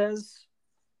says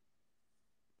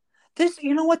this.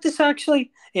 You know what? This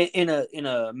actually, in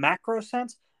a macro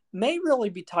sense, may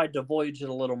really be tied to Voyage of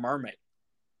the Little Mermaid.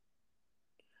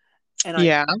 And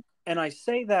Yeah. I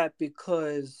say that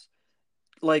because,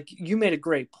 like, you made a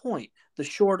great point. The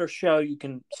shorter show, you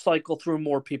can cycle through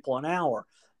more people an hour.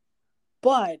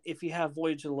 But if you have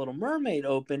Voyage of the Little Mermaid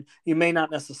open, you may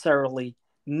not necessarily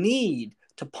need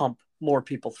to pump more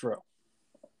people through.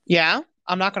 Yeah.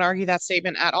 I'm not going to argue that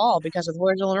statement at all because with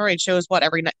Voyage of the Little Mermaid shows what,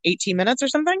 every 18 minutes or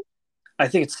something? I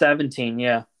think it's 17,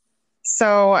 yeah.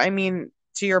 So, I mean,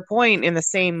 to your point, in the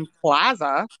same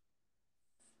plaza,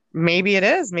 maybe it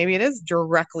is. Maybe it is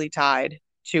directly tied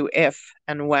to if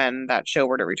and when that show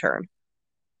were to return.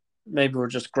 Maybe we're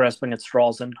just grasping at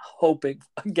straws and hoping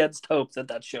against hope that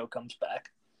that show comes back.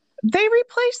 They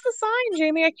replaced the sign,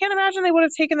 Jamie. I can't imagine they would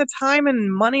have taken the time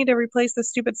and money to replace the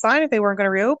stupid sign if they weren't going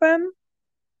to reopen.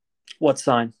 What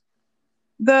sign?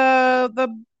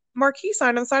 The marquee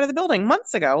sign on the side of the building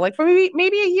months ago, like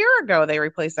maybe a year ago, they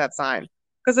replaced that sign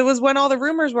because it was when all the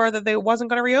rumors were that they wasn't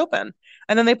going to reopen,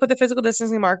 and then they put the physical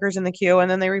distancing markers in the queue,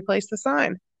 and then they replaced the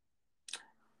sign.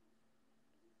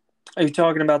 Are you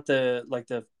talking about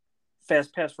the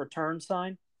Fast Pass return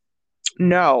sign?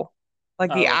 No,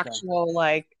 like the Oh, okay. actual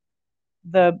like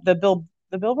the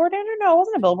billboard, Andrew? No, it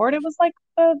wasn't a billboard. It was like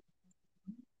the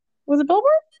was it a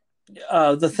billboard?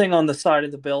 The thing on the side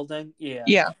of the building? Yeah.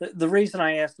 Yeah, The reason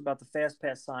I asked about the Fast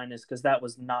Pass sign is because that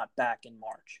was not back in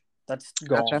March. That's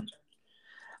gotcha.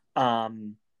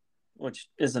 gone. Which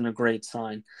isn't a great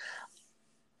sign.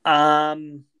 All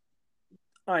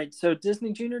right, so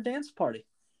Disney Junior Dance Party.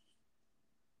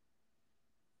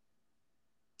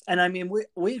 And I mean,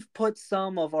 we've put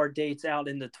some of our dates out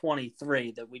into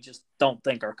 23 that we just don't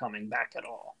think are coming back at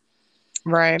all.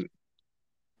 Right.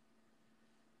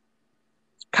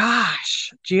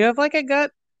 Gosh, do you have like a gut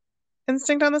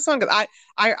instinct on this one? Because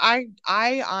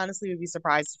I honestly would be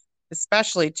surprised,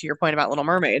 especially to your point about Little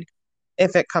Mermaid,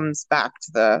 if it comes back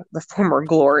to the former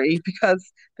glory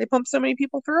because they pump so many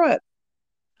people through it.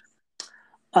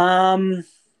 Um,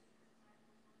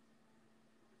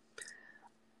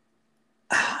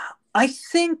 I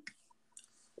think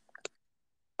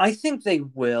they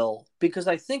will, because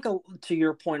I think, to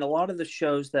your point, a lot of the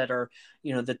shows that are,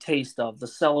 the taste of the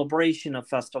celebration of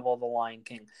Festival of the Lion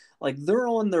King, like they're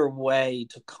on their way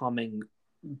to coming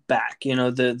back.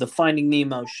 The Finding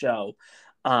Nemo show,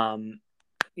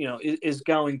 is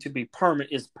going to be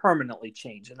permanently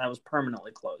changed, and that was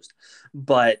permanently closed.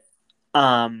 But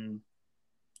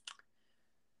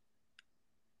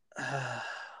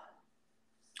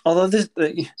although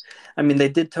they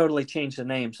did totally change the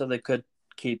name, so they could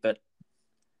keep it.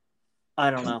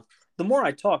 I don't know. The more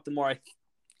I talk, the more I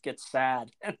get sad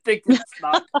and think it's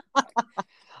not.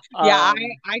 Yeah,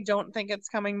 I don't think it's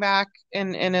coming back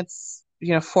in its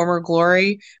former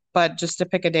glory, but just to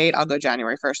pick a date, I'll go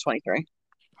January 1st, 23.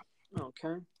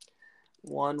 Okay.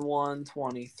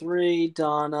 1/1/23.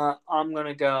 Donna, I'm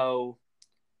gonna go.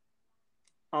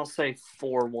 I'll say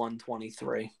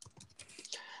 4/1/23.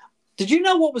 Did you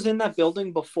know what was in that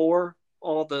building before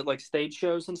all the like stage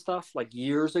shows and stuff, like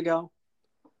years ago?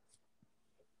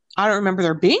 I don't remember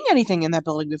there being anything in that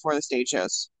building before the stage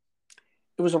shows.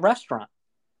 It was a restaurant.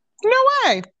 No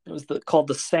way. It was called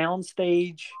the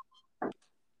Soundstage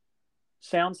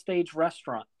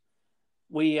Restaurant.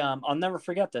 We I'll never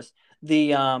forget this.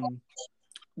 We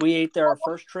ate there our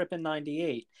first trip in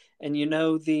 '98, and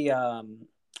the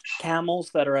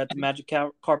camels that are at the Magic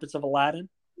Carpets of Aladdin.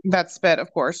 That spit,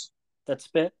 of course. That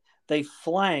spit. They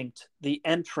flanked the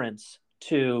entrance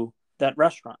to that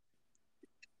restaurant.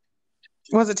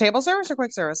 Was it table service or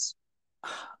quick service?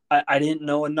 I didn't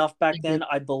know enough back then.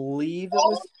 I believe it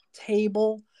was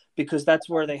table, because that's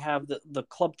where they have the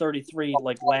Club 33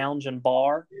 like lounge and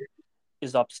bar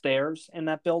is upstairs in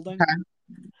that building. Okay.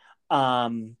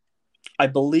 I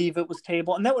believe it was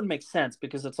table, and that would make sense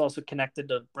because it's also connected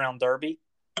to Brown Derby,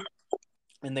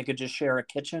 and they could just share a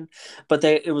kitchen. But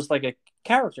it was like a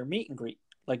character meet and greet.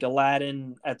 Like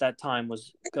Aladdin at that time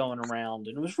was going around,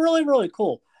 and it was really, really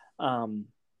cool. I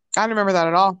don't remember that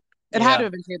at all. It had to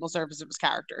have been table service. It was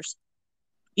characters,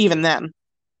 even then.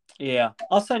 Yeah,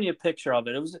 I'll send you a picture of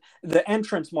it. It was the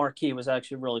entrance marquee was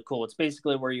actually really cool. It's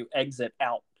basically where you exit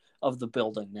out of the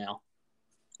building now.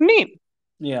 Neat.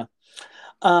 Yeah.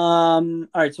 All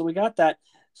right, so we got that.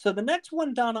 So the next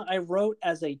one, Donna, I wrote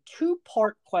as a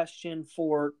two-part question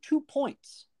for 2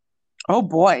 points. Oh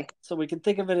boy. So we can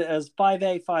think of it as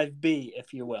 5A, 5B,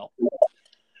 if you will.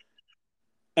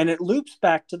 And it loops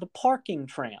back to the parking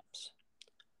trams.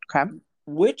 Okay.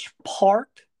 Which park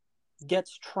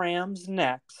gets trams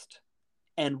next,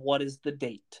 and what is the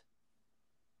date?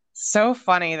 So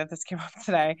funny that this came up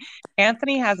today.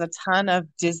 Anthony has a ton of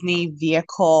Disney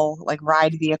vehicle, like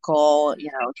ride vehicle,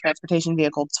 transportation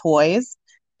vehicle toys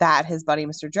that his buddy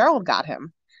Mr. Gerald got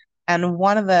him. And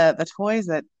one of the toys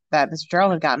that Mr.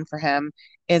 Gerald had gotten for him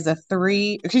is a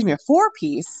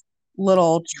 4-piece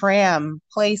little tram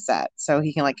play set. So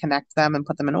he can like connect them and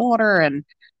put them in order and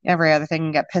every other thing,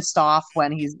 and get pissed off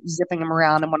when he's zipping them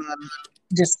around and one of them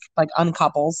just like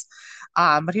uncouples.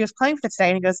 But he was playing with it today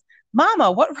and he goes,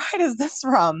 Mama, what ride is this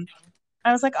from?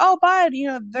 I was like, oh, bud,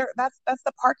 that's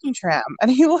the parking tram.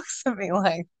 And he looks at me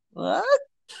like, what?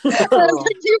 And I was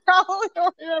like, you probably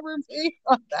don't remember being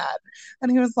on that.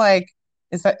 And he was like,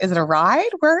 is it a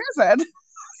ride? Where is it?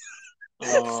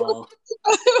 So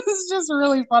it was just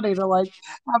really funny to like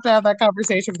have to have that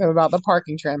conversation with him about the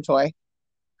parking tram toy.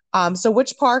 So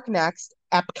which park next?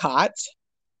 Epcot.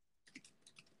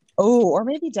 Oh, or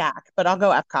maybe DAC, but I'll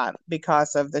go Epcot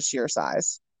because of the sheer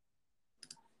size.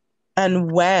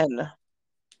 And when?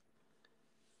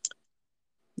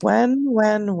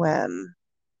 When?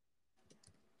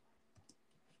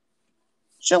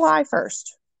 July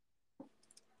 1st.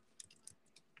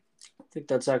 I think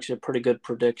that's actually a pretty good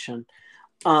prediction.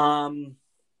 I'm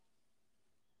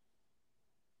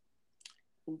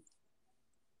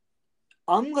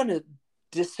going to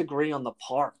disagree on the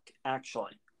park,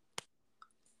 actually.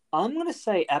 I'm going to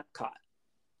say Epcot.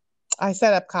 I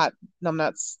said Epcot,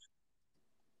 numbnuts.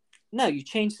 No, you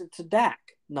changed it to DAC,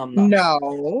 numbnuts.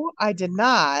 No, I did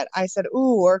not. I said,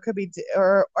 ooh, or it could be,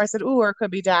 or I said, ooh, or it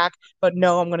could be DAC, but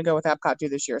no, I'm going to go with Epcot due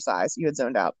to sheer size. You had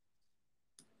zoned out.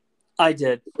 I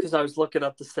did, because I was looking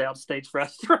up the Soundstage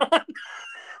restaurant.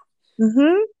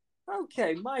 Mm-hmm.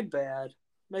 Okay, my bad.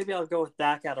 Maybe I'll go with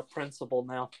DAC out of principle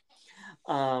now.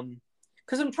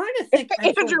 Because I'm trying to think.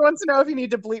 Andrew wants to know if you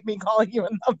need to bleep me calling you a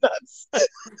numbnuts.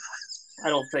 I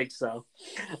don't think so.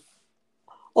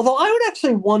 Although I would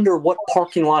actually wonder what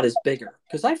parking lot is bigger,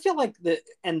 because I feel like the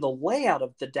layout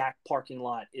of the DAC parking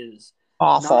lot is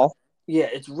awful.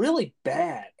 It's really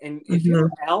bad. And if you're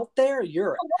out there,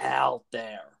 you're out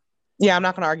there. Yeah, I'm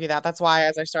not going to argue that. That's why,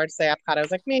 as I started to say Epcot, I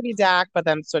was like, maybe DAC, but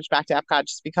then switch back to Epcot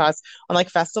just because on like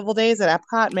festival days at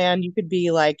Epcot, man, you could be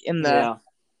like in the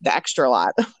extra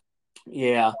lot.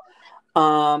 Yeah.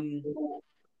 I mean,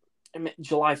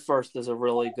 July 1st is a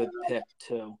really good pick,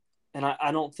 too. And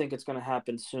I don't think it's going to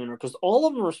happen sooner because all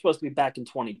of them are supposed to be back in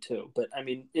 22. But, I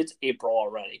mean, it's April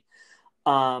already.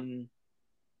 You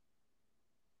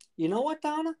know what,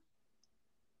 Donna?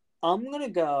 I'm going to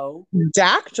go...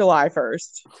 DAC July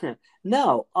 1st.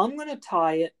 No, I'm going to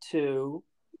tie it to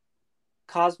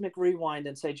Cosmic Rewind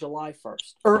and say July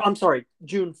 1st. Or, I'm sorry,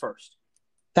 June 1st.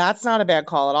 That's not a bad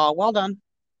call at all. Well done.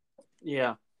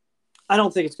 Yeah. I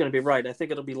don't think it's going to be right. I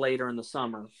think it'll be later in the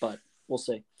summer, but we'll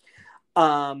see.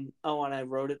 And I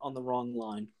wrote it on the wrong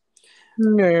line.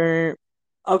 No.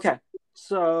 Okay.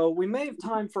 So we may have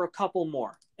time for a couple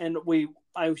more. And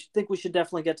I think we should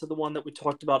definitely get to the one that we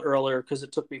talked about earlier because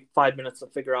it took me 5 minutes to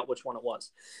figure out which one it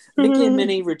was. Mickey and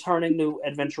Minnie returning to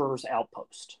Adventurer's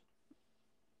Outpost.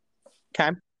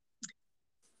 Okay.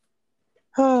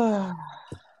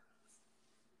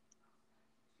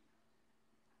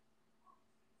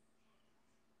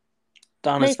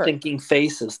 Donna's thinking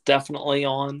face is definitely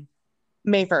on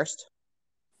May 1st.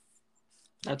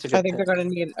 That's a good I think they're going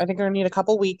to need a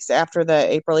couple weeks after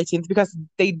the April 18th because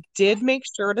they did make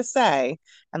sure to say,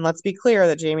 and let's be clear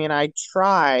that Jamie and I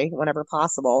try whenever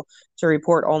possible to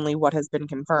report only what has been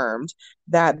confirmed,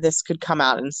 that this could come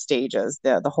out in stages,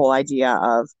 the whole idea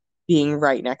of being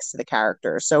right next to the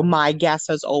characters. So my guess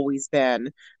has always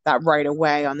been that right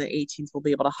away on the 18th we'll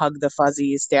be able to hug the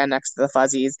Fuzzies, stand next to the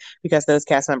Fuzzies, because those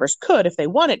cast members could, if they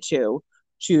wanted to,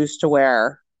 choose to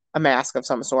wear a mask of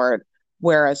some sort.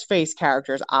 Whereas face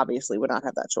characters obviously would not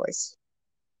have that choice.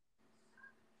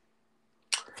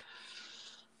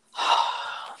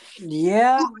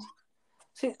 Yeah.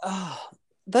 See,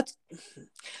 that's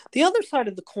the other side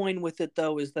of the coin with it,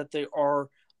 though, is that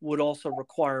would also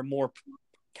require more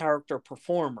character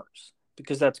performers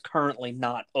because that's currently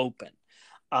not open,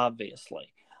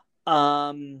 obviously.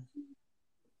 I'm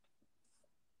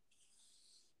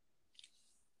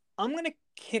going to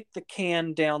kick the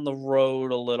can down the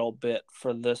road a little bit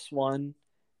for this one,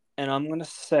 and I'm going to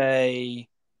say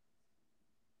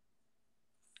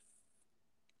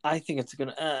I think it's going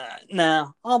to nah,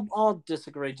 I'll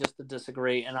disagree just to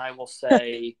disagree, and I will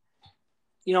say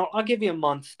I'll give you a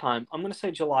month's time. I'm going to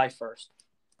say July 1st.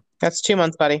 That's 2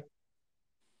 months, buddy.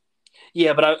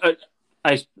 Yeah, but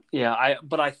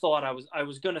but I thought I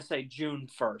was going to say June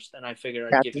 1st, and I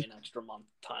figured I'd give you an extra month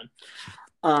time.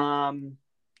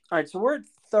 All right, so we're at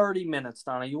 30 minutes,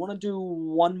 Donna. You want to do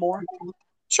one more?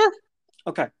 Sure.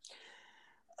 Okay.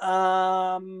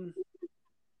 All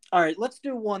right, let's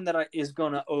do one that is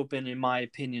going to open, in my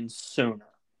opinion, sooner.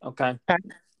 Okay.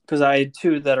 Because I had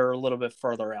two that are a little bit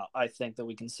further out. I think that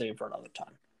we can save for another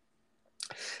time.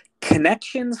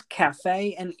 Connections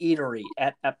Cafe and Eatery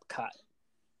at Epcot.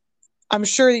 I'm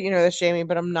sure that you know this, Jamie,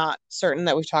 but I'm not certain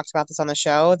that we've talked about this on the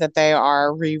show, that they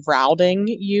are rerouting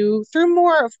you through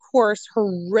more, of course,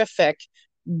 horrific,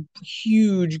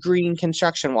 huge green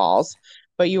construction walls,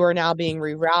 but you are now being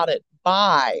rerouted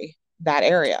by that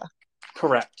area.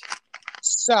 Correct.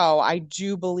 So I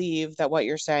do believe that what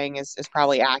you're saying is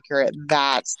probably accurate,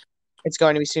 that it's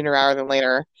going to be sooner rather than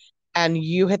later. And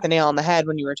you hit the nail on the head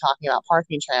when you were talking about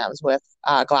parking trams with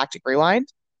Galactic Rewind.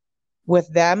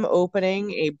 With them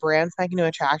opening a brand spanking new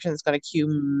attraction that's going to queue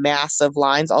massive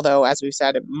lines, although, as we've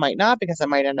said, it might not, because it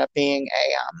might end up being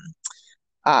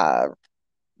a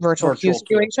virtual queue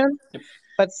situation. Yep.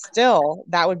 But still,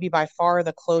 that would be by far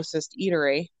the closest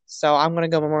eatery. So I'm going to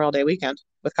go Memorial Day weekend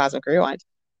with Cosmic Rewind.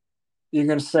 You're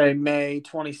going to say May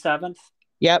 27th?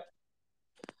 Yep.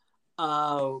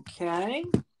 Okay.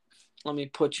 Let me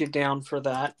put you down for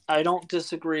that. I don't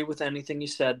disagree with anything you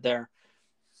said there,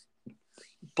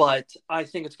 but I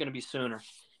think it's going to be sooner.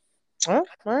 Oh,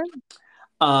 all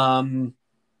right.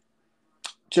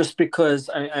 Just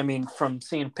because, I mean, from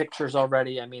seeing pictures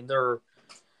already, I mean,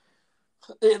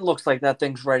 it looks like that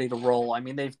thing's ready to roll. I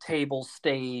mean, they've tables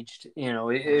staged.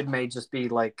 It may just be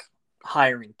like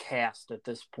hiring cast at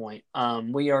this point.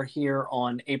 We are here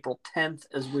on April 10th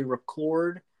as we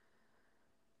record.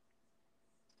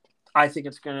 I think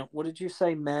it's going to, what did you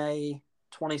say, May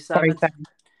 27th?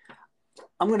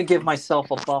 I'm going to give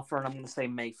myself a buffer, and I'm going to say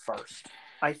May 1st.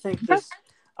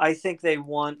 I think they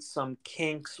want some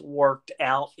kinks worked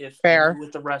out, if any,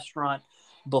 with the restaurant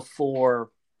before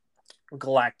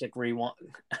Galactic Rewind.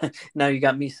 Now you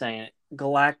got me saying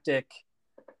it.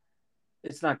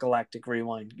 It's not Galactic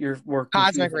Rewind. We're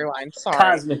Cosmic Rewind. Sorry.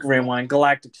 Cosmic Rewind.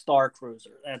 Galactic Star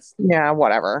Cruiser. That's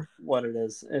whatever. What it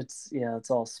is.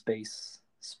 It's all space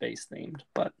themed.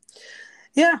 But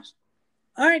yeah.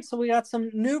 All right, so we got some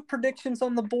new predictions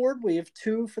on the board. We have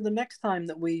two for the next time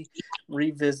that we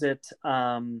revisit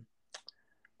our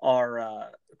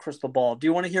crystal ball. Do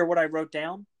you want to hear what I wrote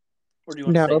down? Or do you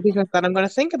want to save because then I'm going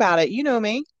to think about it. You know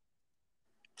me.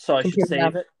 So I should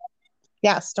save it?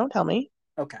 Yes, don't tell me.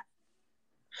 Okay.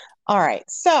 All right,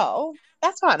 so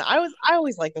that's fun. I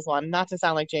always like this one, not to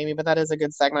sound like Jamie, but that is a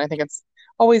good segment. I think it's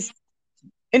always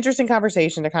interesting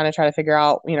conversation to kind of try to figure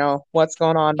out, what's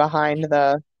going on behind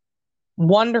the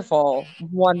wonderful,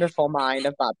 wonderful mind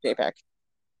of Bob Chapek.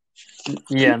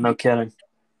 Yeah, no kidding.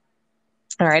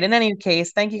 All right. In any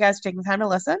case, thank you guys for taking the time to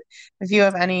listen. If you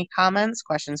have any comments,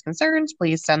 questions, concerns,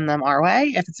 please send them our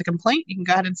way. If it's a complaint, you can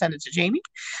go ahead and send it to Jamie.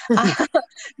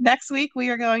 Next week, we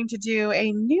are going to do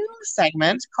a new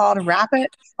segment called Rapid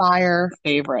Fire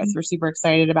Favorites. We're super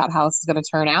excited about how this is going to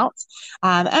turn out.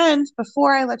 And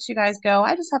before I let you guys go,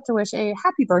 I just have to wish a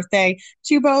happy birthday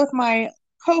to both my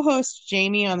co-host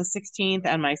Jamie on the 16th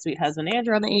and my sweet husband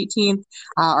Andrew on the 18th,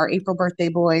 our April birthday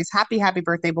boys. Happy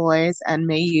birthday, boys, and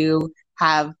may you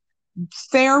have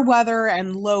fair weather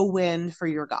and low wind for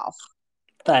your golf.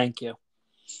 Thank you.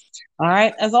 All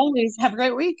right, as always, have a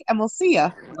great week, and we'll see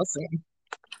you real soon.